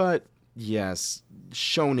 But yes,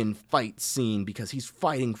 shonen fight scene, because he's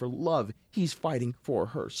fighting for love. He's fighting for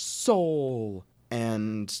her soul.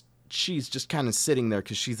 And she's just kind of sitting there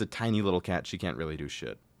because she's a tiny little cat. She can't really do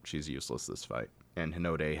shit. She's useless this fight. And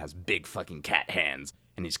Hinode has big fucking cat hands,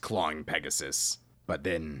 and he's clawing Pegasus. But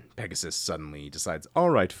then Pegasus suddenly decides,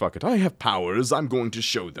 alright, fuck it, I have powers, I'm going to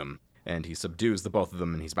show them. And he subdues the both of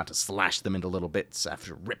them, and he's about to slash them into little bits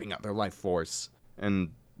after ripping out their life force.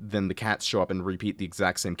 And then the cats show up and repeat the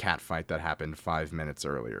exact same cat fight that happened 5 minutes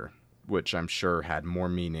earlier, which I'm sure had more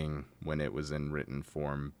meaning when it was in written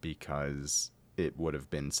form, because it would have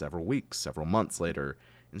been several weeks, several months later.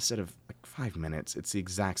 Instead of 5 minutes, it's the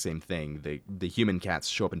exact same thing. The human cats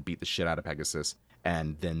show up and beat the shit out of Pegasus,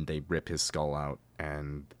 and then they rip his skull out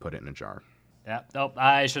and put it in a jar. Yeah, nope,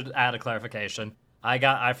 I should add a clarification.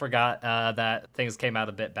 I forgot that things came out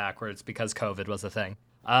a bit backwards because COVID was a thing.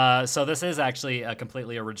 So this is actually a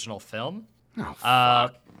completely original film. Oh,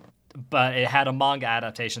 fuck. But it had a manga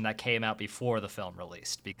adaptation that came out before the film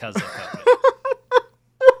released because of COVID.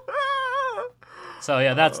 So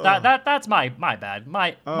yeah, that's my bad.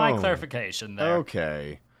 My clarification there.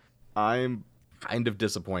 Okay. I'm kind of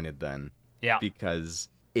disappointed then. Yeah. Because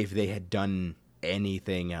if they had done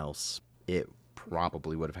anything else, it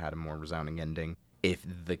probably would have had a more resounding ending. If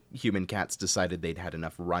the human cats decided they'd had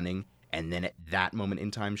enough running, and then at that moment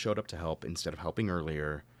in time showed up to help instead of helping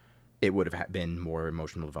earlier, it would have been more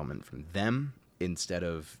emotional development from them instead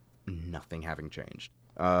of nothing having changed.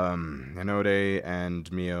 Hinode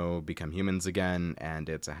and Mio become humans again, and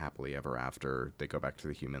it's a happily ever after. They go back to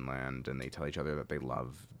the human land, and they tell each other that they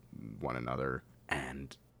love one another,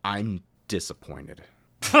 and I'm disappointed.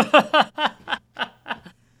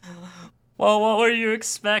 Well, what were you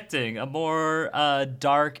expecting? A more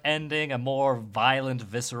dark ending, a more violent,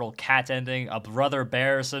 visceral cat ending, a brother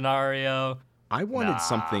bear scenario? I wanted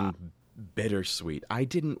something bittersweet. I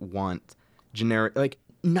didn't want generic, like,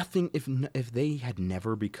 nothing. If they had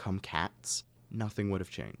never become cats, nothing would have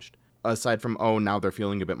changed. Aside from, oh, now they're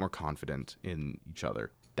feeling a bit more confident in each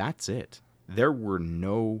other. That's it. There were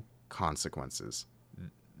no consequences.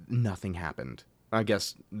 Nothing happened. I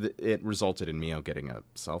guess it resulted in Mio getting a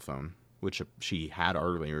cell phone, which she had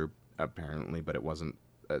earlier, apparently, but it wasn't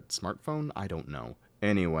a smartphone? I don't know.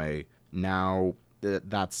 Anyway, now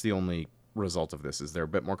that's the only result of this, is they're a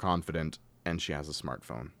bit more confident, and she has a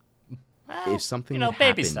smartphone. Well, If something baby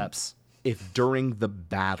happened, steps. if during the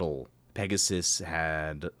battle, Pegasus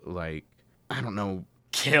had, like, I don't know,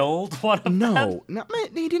 Killed one of them? no,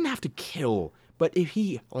 he didn't have to kill, but if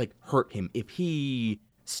he, like, hurt him, if he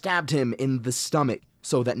stabbed him in the stomach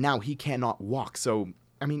so that now he cannot walk, so,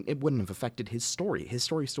 I mean, it wouldn't have affected his story. His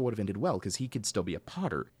story still would have ended well, because he could still be a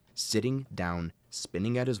potter, sitting down,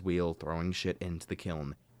 spinning at his wheel, throwing shit into the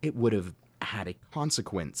kiln. It would have had a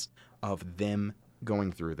consequence of them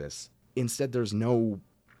going through this. Instead, there's no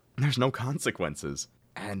consequences.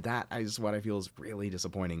 And that is what I feel is really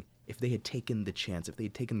disappointing. If they had taken the chance, if they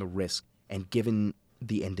had taken the risk and given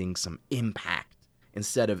the ending some impact,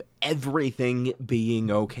 instead of everything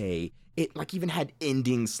being okay, it, like, even had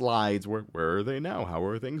ending slides where are they now? How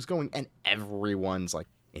are things going? And everyone's, like,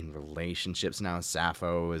 in relationships now.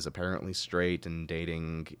 Sappho is apparently straight and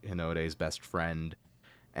dating Hinode's best friend.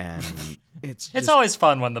 And it's just, It's always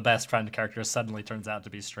fun when the best friend character suddenly turns out to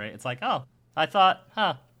be straight. It's like, oh, I thought,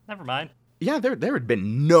 never mind. yeah, there had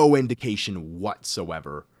been no indication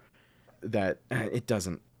whatsoever that it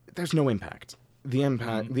doesn't. There's no impact. The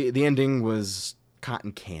impact, the ending was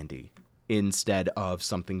cotton candy instead of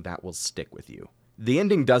something that will stick with you. The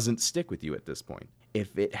ending doesn't stick with you at this point.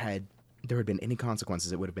 If there had been any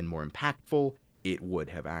consequences, it would have been more impactful. It would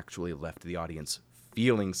have actually left the audience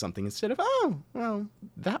feeling something instead of, oh, well,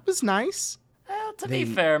 that was nice. Well, to be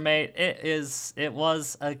fair, mate, it is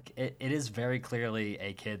very clearly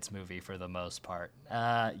a kids movie for the most part.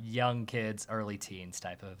 Young kids, early teens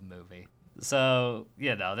type of movie. So,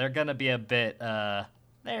 they're gonna be a bit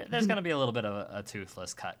there's gonna be a little bit of a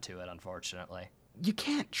toothless cut to it, unfortunately. You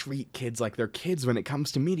can't treat kids like they're kids when it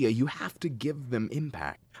comes to media. You have to give them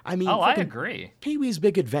impact. I mean, I agree. Pee-wee's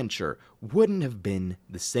Big Adventure wouldn't have been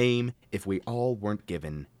the same if we all weren't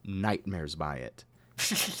given nightmares by it.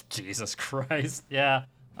 Jesus Christ. Yeah,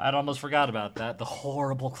 I'd almost forgot about that. The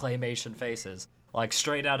horrible claymation faces. Like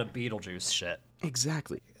straight out of Beetlejuice shit.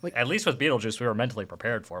 Exactly. Like, At least with Beetlejuice, we were mentally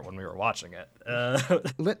prepared for it when we were watching it.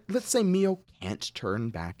 let's say Mio can't turn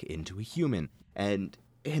back into a human, and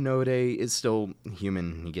Hinode is still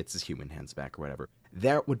human. He gets his human hands back or whatever.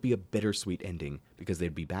 That would be a bittersweet ending, because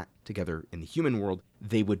they'd be back together in the human world.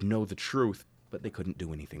 They would know the truth, but they couldn't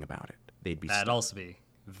do anything about it. They'd be That'd stuck. also be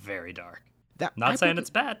very dark. I Not saying wouldn't- it's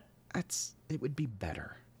bad. It would be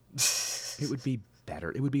better. It would be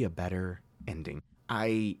better. It would be a better ending.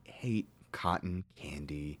 I hate cotton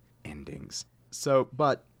candy endings. So,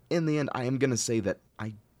 but in the end, I am going to say that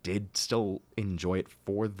I did still enjoy it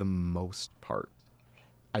for the most part.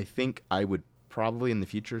 I think I would probably in the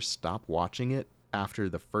future stop watching it after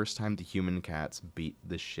the first time the human cats beat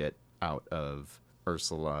the shit out of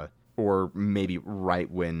Ursula, or maybe right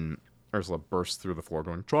when Ursula bursts through the floor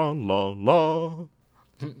going, tra-la-la.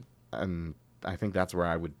 And I think that's where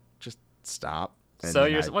I would just stop. And So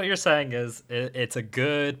what you're saying is it's a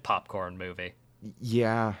good popcorn movie.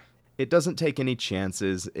 Yeah, it doesn't take any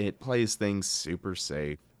chances. It plays things super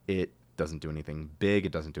safe. It doesn't do anything big.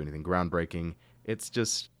 It doesn't do anything groundbreaking. It's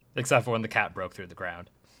just, Except for when the cat broke through the ground.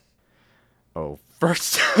 oh,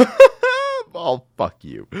 first, oh, fuck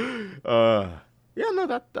you. Yeah,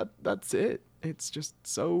 no, that's it. It's just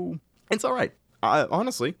so, it's all right.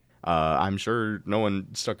 Honestly, I'm sure no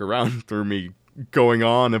one stuck around through me going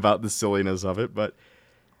on about the silliness of it, but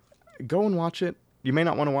go and watch it. You may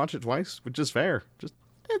not want to watch it twice, which is fair. Just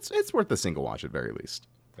it's worth a single watch at very least.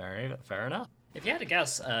 Very fair enough. If you had to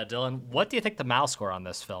guess, Dylan, what do you think the mouse score on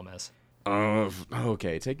this film is?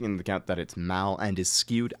 Okay, taking into account that it's mal and is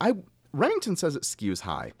skewed, Remington says it skews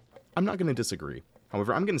high. I'm not going to disagree.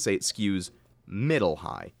 However, I'm going to say it skews middle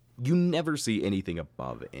high. You never see anything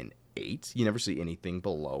above an 8. You never see anything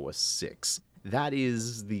below a 6. That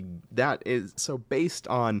is so based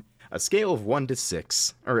on a scale of 1 to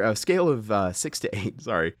 6, or a scale of 6 to 8.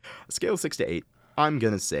 Sorry, a scale of 6 to 8. I'm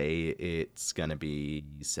going to say it's going to be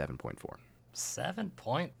 7.4.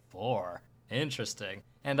 7.4. Interesting.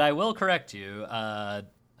 And I will correct you.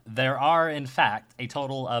 There are, in fact, a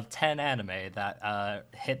total of 10 anime that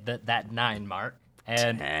hit that 9 mark.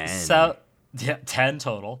 And 10. So, yeah, 10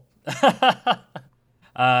 total.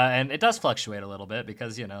 And it does fluctuate a little bit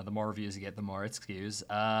because, the more reviews you get, the more it skews.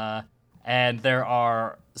 And there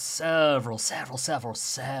are several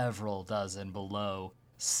dozen below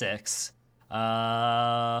 6.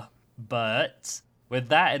 But with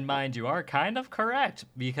that in mind, you are kind of correct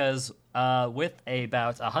because with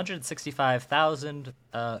about 165,000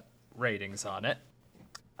 ratings on it,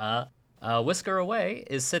 Whisker Away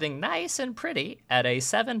is sitting nice and pretty at a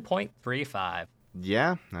 7.35.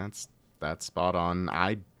 Yeah, that's spot on.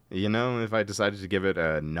 If I decided to give it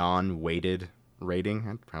a non-weighted rating,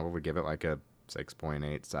 I'd probably give it like a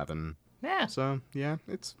 6.87. Yeah. So yeah,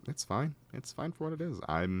 it's fine. It's fine for what it is.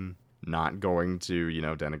 I'm not going to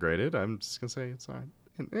denigrate it. I'm just gonna say it's fine.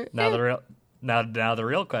 Now the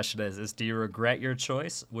real question is do you regret your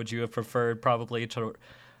choice? Would you have preferred probably to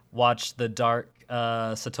watch the dark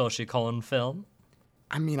Satoshi Kon film?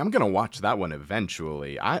 I mean, I'm gonna watch that one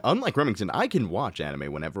eventually. Unlike Remington, I can watch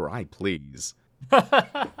anime whenever I please.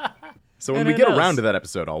 So when we get around to that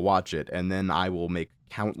episode, I'll watch it, and then I will make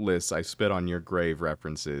countless I spit on your grave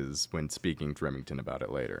references when speaking to Remington about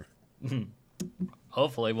it later.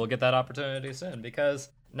 Hopefully we'll get that opportunity soon, because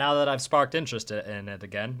now that I've sparked interest in it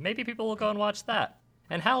again, maybe people will go and watch that.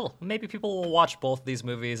 And hell, maybe people will watch both these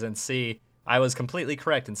movies and see I was completely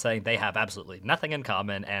correct in saying they have absolutely nothing in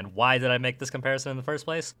common, and why did I make this comparison in the first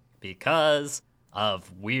place? Because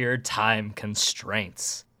of weird time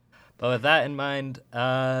constraints. But with that in mind,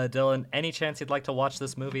 Dylan, any chance you'd like to watch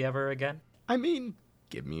this movie ever again? I mean,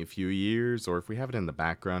 give me a few years, or if we have it in the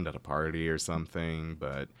background at a party or something,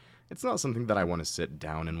 but it's not something that I want to sit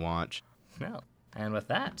down and watch. No. And with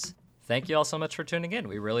that, thank you all so much for tuning in.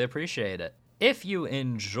 We really appreciate it. If you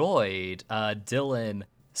enjoyed Dylan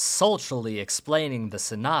sultrily explaining the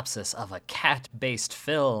synopsis of a cat-based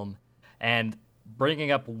film and bringing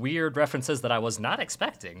up weird references that I was not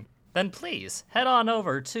expecting, then please head on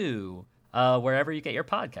over to wherever you get your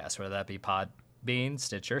podcasts, whether that be Podbean,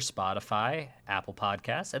 Stitcher, Spotify, Apple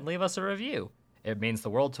Podcasts, and leave us a review. It means the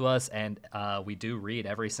world to us, and we do read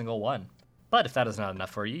every single one. But if that is not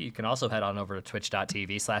enough for you, you can also head on over to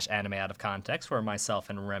twitch.tv/animeoutofcontext, where myself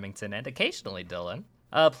and Remington, and occasionally Dylan,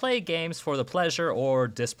 play games for the pleasure or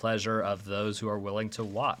displeasure of those who are willing to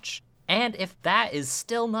watch. And if that is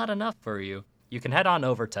still not enough for you, you can head on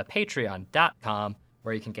over to patreon.com,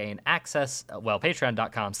 where you can gain access,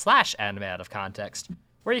 patreon.com/animeoutofcontext,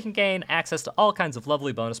 where you can gain access to all kinds of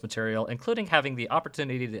lovely bonus material, including having the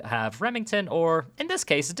opportunity to have Remington, or in this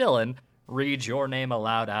case, Dylan, read your name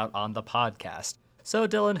aloud out on the podcast. So,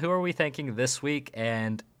 Dylan, who are we thanking this week?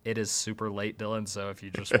 And it is super late, Dylan, so if you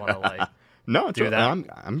just want to, No, it's do that. I'm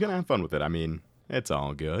going to have fun with it. I mean, it's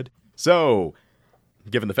all good. So,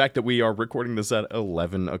 given the fact that we are recording this at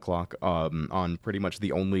 11 o'clock on pretty much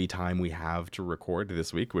the only time we have to record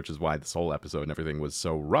this week, which is why this whole episode and everything was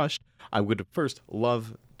so rushed, I would first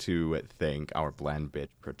love to thank our Bland Bitch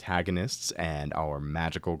protagonists and our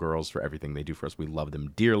magical girls for everything they do for us. We love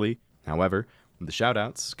them dearly. However, the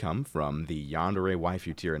shoutouts come from the Yandere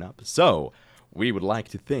Waifu tier and up. So, we would like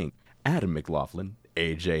to thank Adam McLaughlin,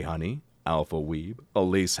 AJ Honey, Alpha Weeb,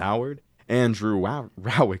 Elise Howard, Andrew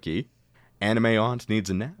Rowicki, Anime Aunt Needs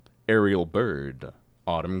a Nap, Ariel Bird,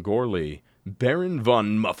 Autumn Gorley, Baron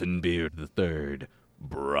Von Muffinbeard III,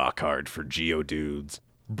 Brockhard for Geodudes,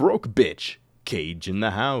 Broke Bitch, Cage in the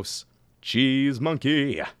House, Cheese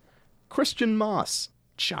Monkey, Christian Moss,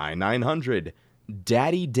 Chai 900,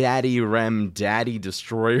 Daddy Rem Daddy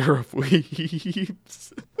Destroyer of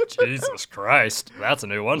Weebs. Jesus Christ, that's a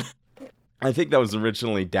new one. I think that was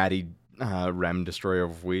originally Daddy Rem Destroyer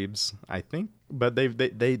of Weebs, I think. But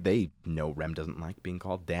they know Rem doesn't like being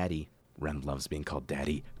called Daddy. Rem loves being called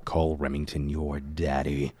Daddy. Call Remington your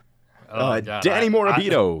daddy. Oh, God, Danny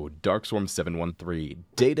Morabito, Darkswarm 713,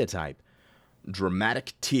 Data Type,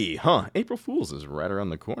 Dramatic T, April Fool's is right around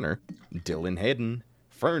the corner. Dylan Hayden,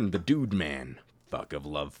 Fern the Dude Man, Fuck of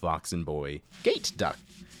Love Fox and Boy, Gate Duck,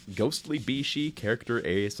 Ghostly Bishi, Character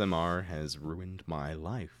ASMR has ruined my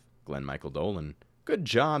life. Glenn Michael Dolan, good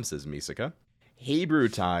job, says Misaka. Hebrew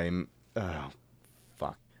Time,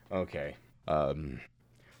 fuck, okay.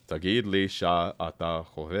 Tagid Li Shah Ata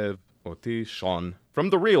Horev Oti Shon. From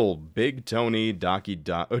the real Big Tony Doki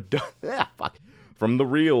fuck. From the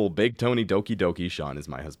real Big Tony Doki Doki, Sean is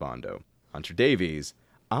my husbando. Hunter Davies,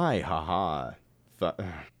 haha.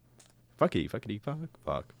 Fuckity fuck.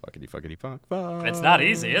 Fuckity fuckity fuck. It's not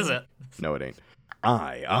easy, is it? No, it ain't.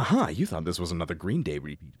 Aha, you thought this was another Green Day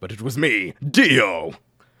repeat, but it was me, Dio!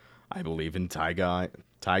 I believe in Taiga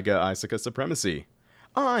Isuka supremacy.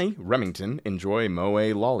 I, Remington, enjoy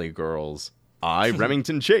Moe lolly girls. I,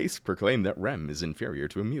 Remington Chase, proclaim that Rem is inferior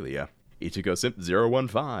to Amelia. Ichigo Simp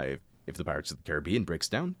 015. If the Pirates of the Caribbean breaks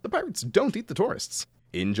down, the pirates don't eat the tourists.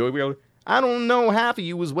 Enjoy Wheeler. I don't know half of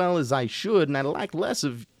you as well as I should, and I like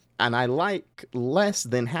less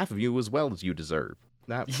than half of you as well as you deserve.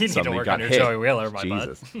 That You need to suddenly work got on your hit. Joey Wheeler, my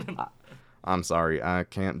Jesus. I'm sorry, I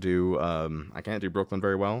can't do Brooklyn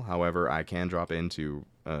very well. However, I can drop into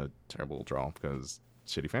a terrible draw because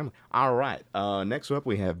shitty family. All right, next up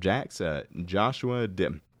we have Jax, Joshua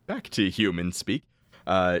Dim. Back to human speak.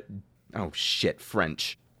 Oh shit,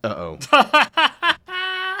 French. Uh-oh.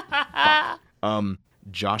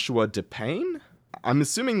 Joshua DePayne? I'm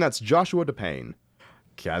assuming that's Joshua DePayne.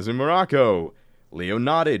 Kazum Morocco, Leo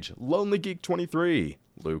Nottage, Lonely Geek 23,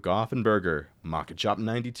 Luke Offenberger, Makachop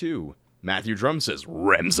 92, Matthew Drum says,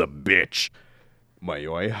 Rem's a bitch.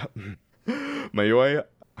 Mayoi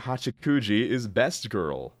Hachikuji is best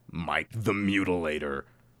girl. Mike the Mutilator.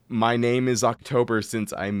 My name is October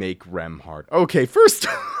since I make Rem hard. Okay, first.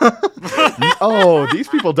 Oh, these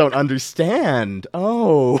people don't understand.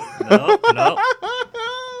 Oh. No.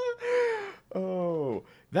 Oh,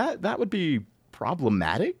 that would be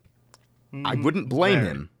problematic. I wouldn't blame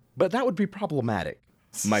him, but that would be problematic.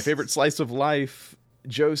 My favorite slice of life,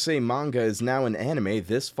 Josei manga, is now an anime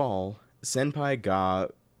this fall. Senpai ga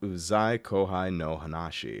Uzai Kohai no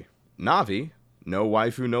Hanashi. Navi, no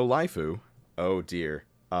waifu no laifu. Oh dear.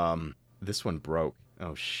 This one broke.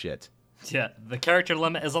 Oh shit. Yeah, the character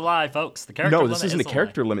limit is a lie, folks. The character limit No, this isn't a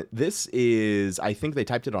character limit. This is, I think they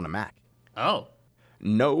typed it on a Mac. Oh.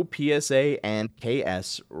 No PSA and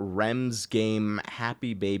KS, Rems game,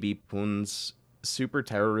 Happy Baby Puns, Super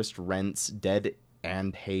Terrorist Rents, Dead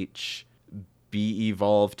and H, B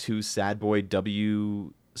Evolve 2 Sad Boy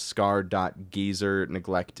W Scar Geezer,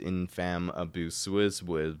 Neglect Infam Abu Suez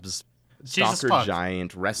Wibs, Stalker fuck.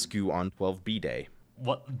 Giant, Rescue on 12B Day.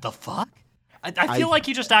 What the fuck? I feel like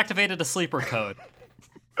you just activated a sleeper code.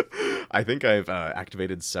 I think I've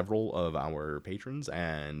activated several of our patrons,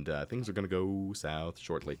 and things are going to go south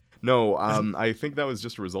shortly. No, I think that was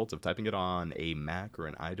just a result of typing it on a Mac or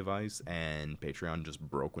an iDevice, and Patreon just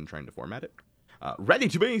broke when trying to format it. Ready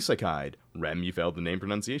to be isekai'd. Rem, you failed the name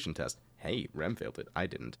pronunciation test. Hey, Rem failed it. I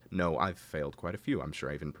didn't. No, I've failed quite a few. I'm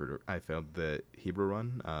sure I failed the Hebrew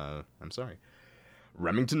run. I'm sorry.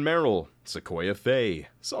 Remington Merrill, Sequoia Faye,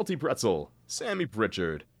 Salty Pretzel, Sammy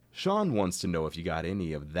Pritchard. Sean wants to know if you got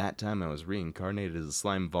any of That Time I Was Reincarnated as a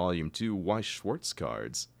Slime Volume 2 Weiss Schwartz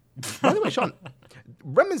cards. By the way, Sean,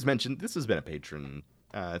 Rem has mentioned, this has been a patron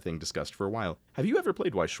thing discussed for a while. Have you ever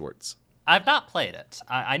played Weiss Schwartz? I've not played it.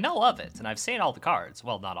 I know of it, and I've seen all the cards.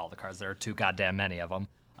 Well, not all the cards. There are too goddamn many of them.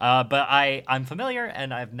 But I'm familiar,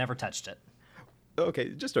 and I've never touched it. Okay,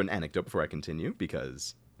 just an anecdote before I continue,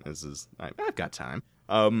 because I've got time.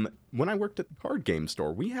 When I worked at the card game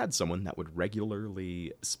store, we had someone that would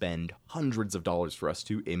regularly spend hundreds of dollars for us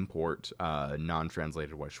to import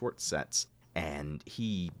non-translated Weiss Schwartz sets. And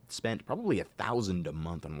he spent probably $1,000 a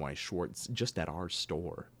month on Weiss Schwartz just at our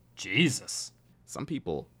store. Jesus. Some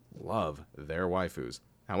people love their waifus.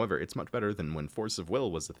 However, it's much better than when Force of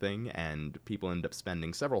Will was a thing and people end up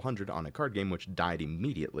spending several hundred on a card game which died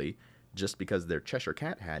immediately just because their Cheshire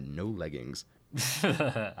Cat had no leggings.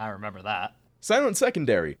 I remember that. Silent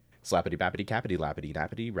Secondary. Slappity bappity cappity lappity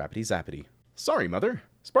dappity rappity zappity. Sorry, mother.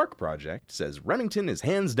 Spark Project says Remington is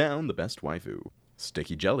hands down the best waifu.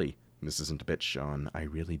 Sticky Jelly. This isn't a bitch, Sean. I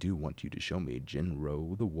really do want you to show me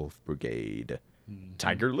Jinro the Wolf Brigade.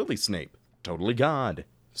 Tiger Lily Snape. Totally God.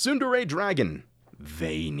 Tsundere Dragon.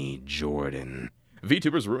 They need Jordan.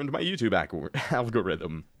 VTubers ruined my YouTube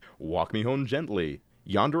algorithm. Walk Me Home Gently.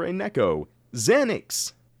 Yandere Neko.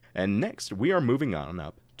 Xanix. And next, we are moving on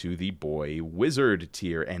up to the Boy Wizard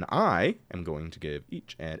tier, and I am going to give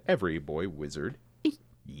each and every Boy Wizard a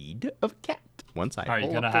feed of cat. Once I Are you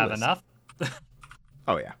pull going to up the have list. enough?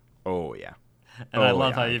 Oh, yeah. Oh, yeah. And I Oh,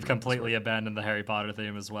 love yeah, how I you've can completely abandoned the Harry Potter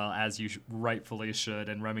theme as well, as you rightfully should,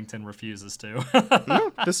 and Remington refuses to.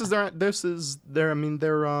 No, this is their anime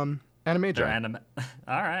They're genre. anime.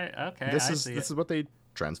 All right, okay. This I is see this it. is what they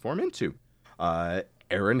transform into.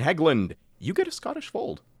 Aaron Hegland, you get a Scottish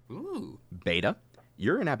fold. Ooh. Beta,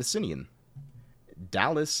 you're an Abyssinian.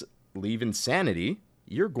 Dallas, leave insanity,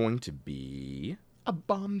 you're going to be a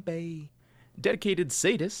Bombay. Dedicated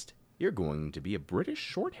sadist, you're going to be a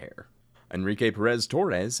British shorthair. Enrique Perez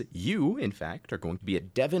Torres, you, in fact, are going to be a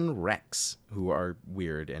Devon Rex, who are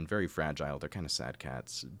weird and very fragile. They're kind of sad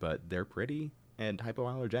cats, but they're pretty and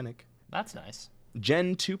hypoallergenic. That's nice.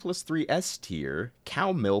 Gen 2 plus 3 S tier,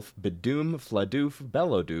 Cow Milf, Bidoom, Fladoof,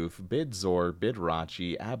 Bellodoof, Bidzor,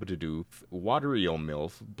 Bidrachi, Abdadoof, Waterio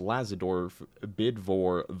Milf, Blazadorf,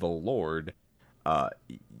 Bidvor, the Lord.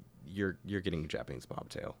 You're getting a Japanese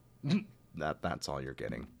bobtail. That's all you're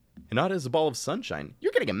getting. Hinata is a ball of sunshine.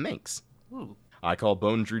 You're getting a Minx. Ooh. I call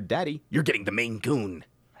Bone Drew Daddy. You're getting the Maine Coon.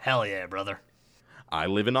 Hell yeah, brother. I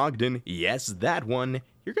live in Ogden. Yes, that one.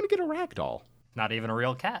 You're gonna get a ragdoll. Not even a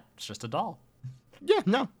real cat. It's just a doll. Yeah,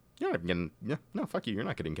 no. You're not getting... Yeah, no, fuck you. You're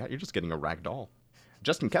not getting a cat. You're just getting a ragdoll.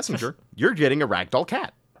 Justin Kessinger, you're getting a ragdoll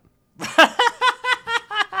cat.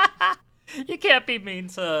 You can't be mean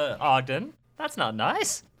to Ogden. That's not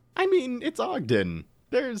nice. I mean, it's Ogden.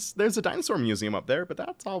 There's a dinosaur museum up there, but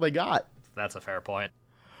that's all they got. That's a fair point.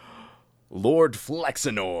 Lord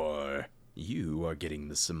Flexinor, you are getting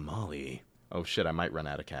the Somali. Oh shit, I might run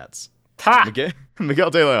out of cats. Ha!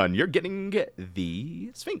 Miguel De Leon, you're getting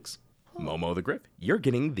the Sphinx. Momo the Griff, you're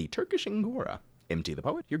getting the Turkish Angora. MT the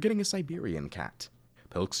Poet, you're getting a Siberian cat.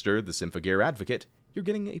 Pilkster the Symphogear Advocate, you're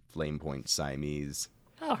getting a Flamepoint Siamese.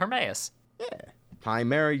 Oh, Hermaeus. Yeah.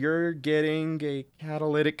 Chimera, you're getting a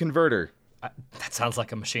catalytic converter. That sounds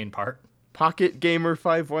like a machine part. Pocket Gamer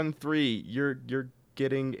 513, you're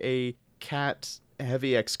getting a cat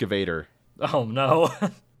heavy excavator. Oh, no.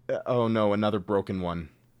 Oh no, another broken one.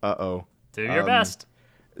 Uh-oh. Do your best.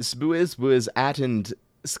 Sbuiz attend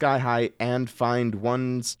Sky High and find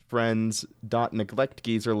one's friends .neglect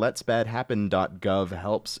geezer lets bad happen.gov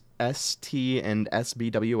helps ST and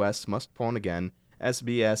SBWS must pawn again.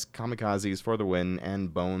 SBS kamikazes for the win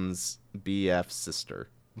and Bones BF sister.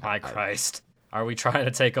 My Christ. Are we trying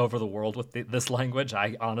to take over the world with this language?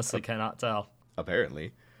 I honestly cannot tell.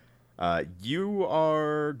 Apparently. You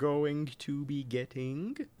are going to be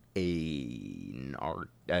getting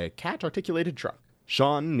a cat articulated truck.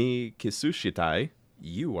 Sean ni Kisushitai,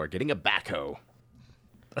 you are getting a backhoe.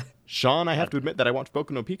 Sean, I have to admit that I watch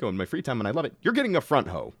Boku no Pico in my free time and I love it. You're getting a front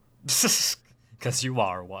hoe. Because you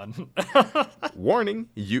are one. Warning,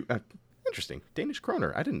 you... interesting. Danish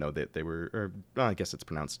kroner. I didn't know that they were... Well, I guess it's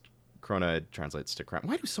pronounced... Krona translates to crown.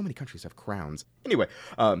 Why do so many countries have crowns? Anyway,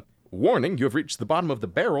 warning, you have reached the bottom of the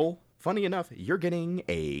barrel. Funny enough, you're getting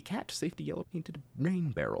a cat safety yellow painted rain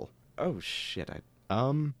barrel. Oh, shit.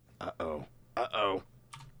 Uh-oh.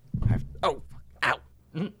 Oh, ow.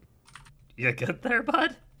 You good there,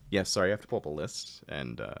 bud? Yeah, sorry, I have to pull up a list,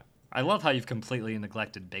 and, I love how you've completely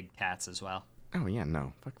neglected big cats as well. Oh, yeah,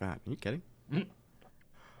 no. Fuck that. Are you kidding?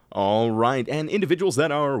 All right, and individuals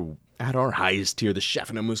that are at our highest tier, the chef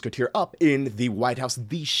and a musketeer up in the White House,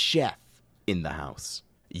 the chef in the house.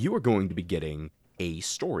 You are going to be getting a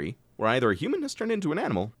story where either a human has turned into an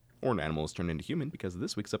animal, or an animal has turned into human, because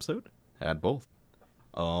this week's episode had both.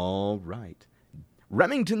 All right.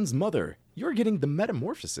 Remington's Mother, you're getting The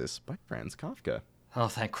Metamorphosis by Franz Kafka. Oh,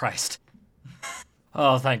 thank Christ.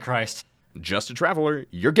 Oh, thank Christ. Just a Traveler,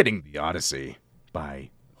 you're getting The Odyssey by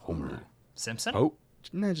Homer. Simpson? Oh,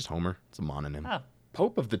 nah, just Homer. It's a mononym. Oh.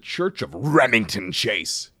 Pope of the Church of Remington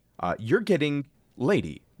Chase. You're getting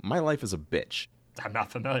Lady, My Life as a Bitch. I'm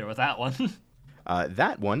not familiar with that one.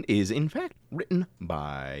 That one is, in fact, written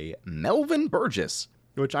by Melvin Burgess,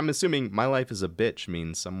 which I'm assuming My Life as a Bitch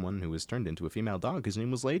means someone who was turned into a female dog whose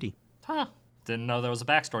name was Lady. Huh. Didn't know there was a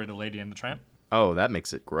backstory to Lady and the Tramp. Oh, that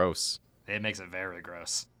makes it gross. It makes it very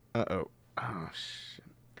gross. Uh-oh. Oh, shit.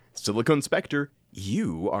 Silicon Spectre,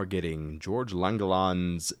 you are getting George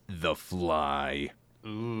Langeland's The Fly.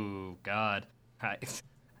 Ooh, God.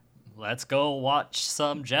 Let's go watch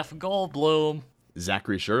some Jeff Goldblum.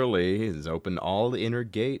 Zachary Shirley has opened all the inner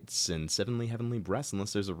gates in Sevenly Heavenly Breasts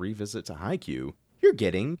unless there's a revisit to Haikyuu. You're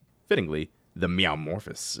getting, fittingly, The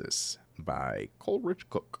Meowmorphosis by Coleridge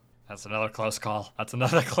Cook. That's another close call.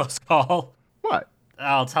 What?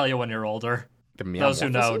 I'll tell you when you're older. The Those who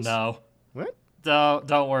know, Meowmorphosis? know. What?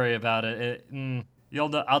 Don't worry about it. You'll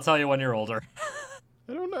know. I'll tell you when you're older.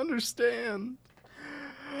 I don't understand.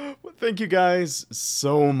 Well, thank you guys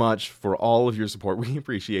so much for all of your support. We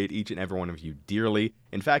appreciate each and every one of you dearly.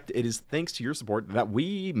 In fact, it is thanks to your support that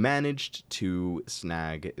we managed to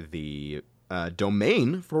snag the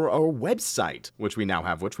domain for our website, which we now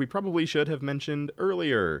have, which we probably should have mentioned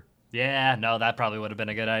earlier. Yeah, no, that probably would have been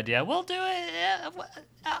a good idea. We'll do it.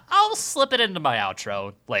 I'll slip it into my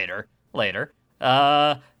outro later.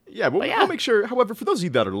 Yeah, we'll make sure. However, for those of you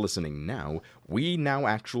that are listening now, we now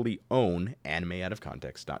actually own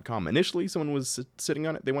animeoutofcontext.com. Initially, someone was sitting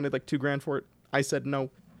on it. They wanted like $2,000 for it. I said no.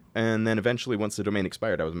 And then eventually, once the domain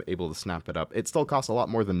expired, I was able to snap it up. It still costs a lot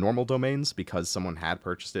more than normal domains because someone had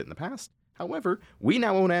purchased it in the past. However, we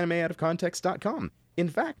now own animeoutofcontext.com. In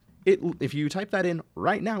fact, if you type that in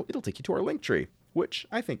right now, it'll take you to our link tree. which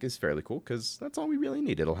I think is fairly cool because that's all we really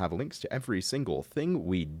need. It'll have links to every single thing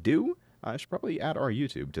we do. I should probably add our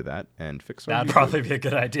YouTube to that and fix our That'd YouTube. probably be a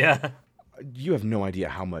good idea. You have no idea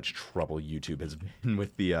how much trouble YouTube has been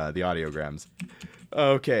with the audiograms.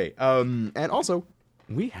 Okay, and also,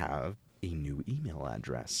 we have a new email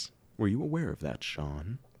address. Were you aware of that,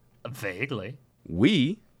 Sean? Vaguely.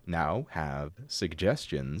 We now have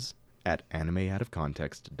suggestions at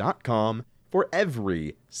animeoutofcontext.com for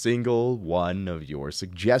every single one of your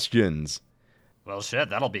suggestions. Well, shit,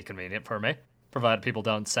 that'll be convenient for me. Provided people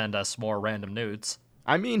don't send us more random nudes.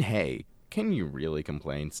 I mean, hey, can you really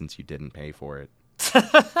complain since you didn't pay for it?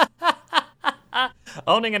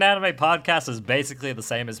 Owning an anime podcast is basically the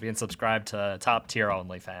same as being subscribed to top-tier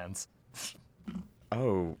OnlyFans.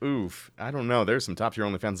 Oh, oof. I don't know. There's some top-tier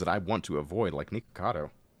OnlyFans that I want to avoid, like Nikocado.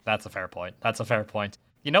 That's a fair point. That's a fair point.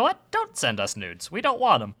 You know what? Don't send us nudes. We don't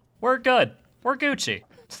want them. We're good. We're Gucci.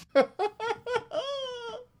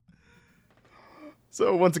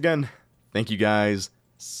 So, once again, thank you guys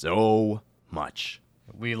so much.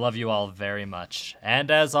 We love you all very much. And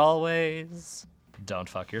as always, don't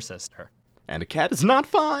fuck your sister. And a cat is not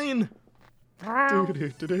fine!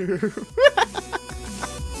 Doo-doo-doo-doo.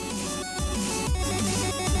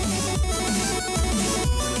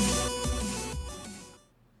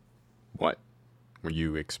 What? Were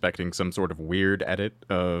you expecting some sort of weird edit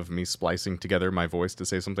of me splicing together my voice to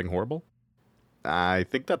say something horrible? I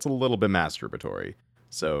think that's a little bit masturbatory,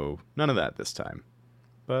 so none of that this time.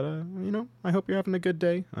 But, I hope you're having a good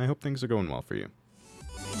day. I hope things are going well for you.